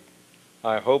Party.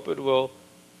 I hope it will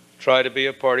try to be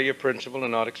a party of principle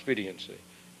and not expediency.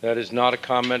 That is not a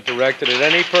comment directed at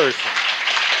any person.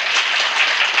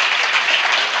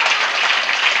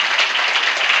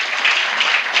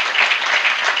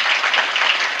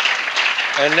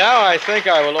 And now I think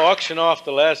I will auction off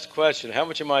the last question. How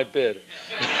much am I bid?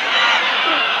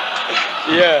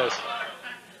 Yes.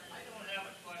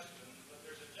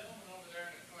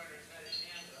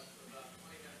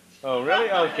 Oh, really?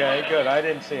 Okay, good. I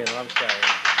didn't see him. I'm sorry.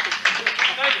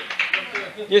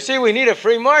 You see, we need a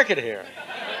free market here.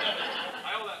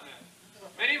 I owe that man.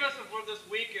 Many of us have learned this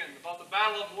weekend about the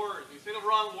battle of words. We say the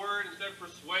wrong word, instead of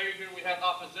persuasion, we have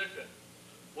opposition.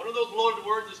 One of those loaded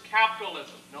words is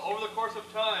capitalism. Now, over the course of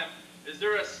time, is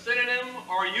there a synonym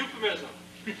or a euphemism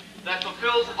that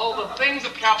fulfills all the things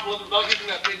of capitalism without using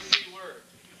that big C word?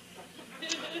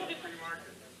 Free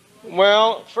market.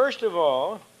 Well, first of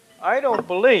all, I don't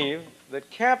believe that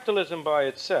capitalism by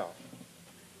itself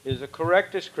is a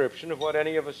correct description of what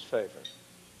any of us favor.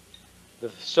 The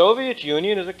Soviet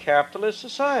Union is a capitalist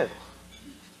society.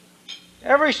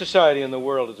 Every society in the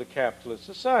world is a capitalist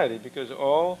society because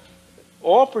all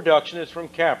production is from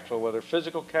capital, whether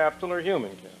physical capital or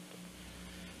human capital.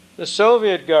 The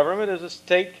Soviet government is a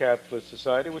state capitalist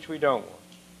society, which we don't want.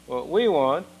 What we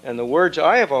want, and the words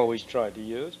I have always tried to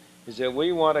use, is that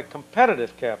we want a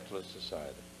competitive capitalist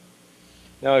society.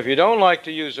 Now, if you don't like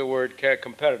to use the word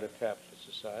competitive capitalist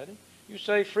society, you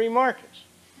say free markets.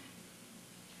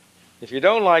 If you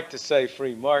don't like to say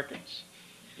free markets,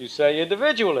 you say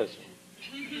individualism.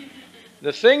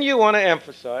 The thing you want to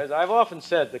emphasize, I've often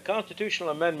said the constitutional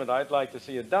amendment I'd like to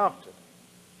see adopted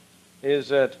is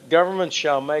that government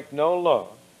shall make no law.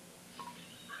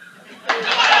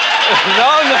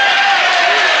 No.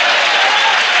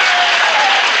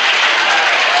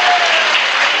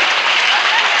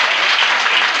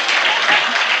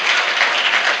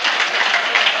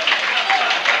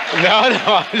 No,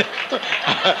 no.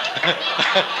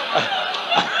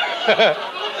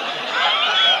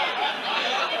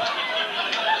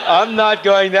 I'm not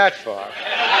going that far.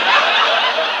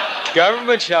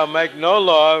 Government shall make no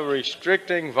law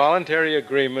restricting voluntary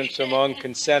agreements among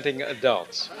consenting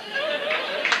adults,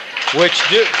 which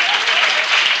do.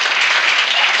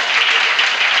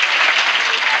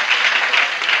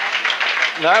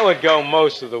 That would go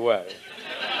most of the way.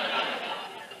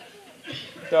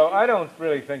 So I don't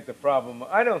really think the problem,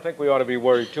 I don't think we ought to be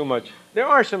worried too much. There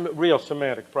are some real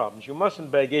semantic problems. You mustn't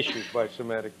beg issues by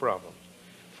semantic problems.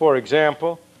 For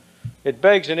example, it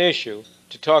begs an issue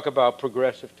to talk about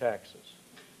progressive taxes,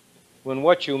 when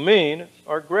what you mean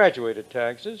are graduated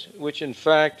taxes, which in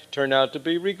fact turn out to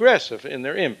be regressive in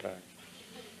their impact.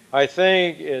 I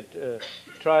think it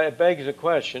begs a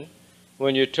question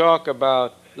when you talk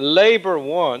about labor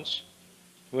wants,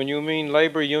 when you mean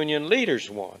labor union leaders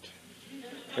want,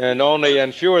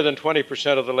 and fewer than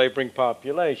 20% of the laboring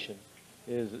population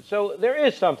is. So there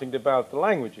is something about the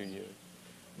language you use.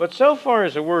 But so far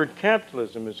as the word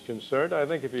capitalism is concerned, I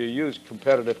think if you use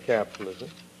competitive capitalism,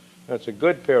 that's a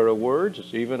good pair of words.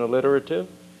 It's even alliterative,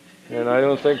 and I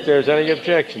don't think there's any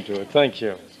objection to it. Thank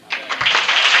you.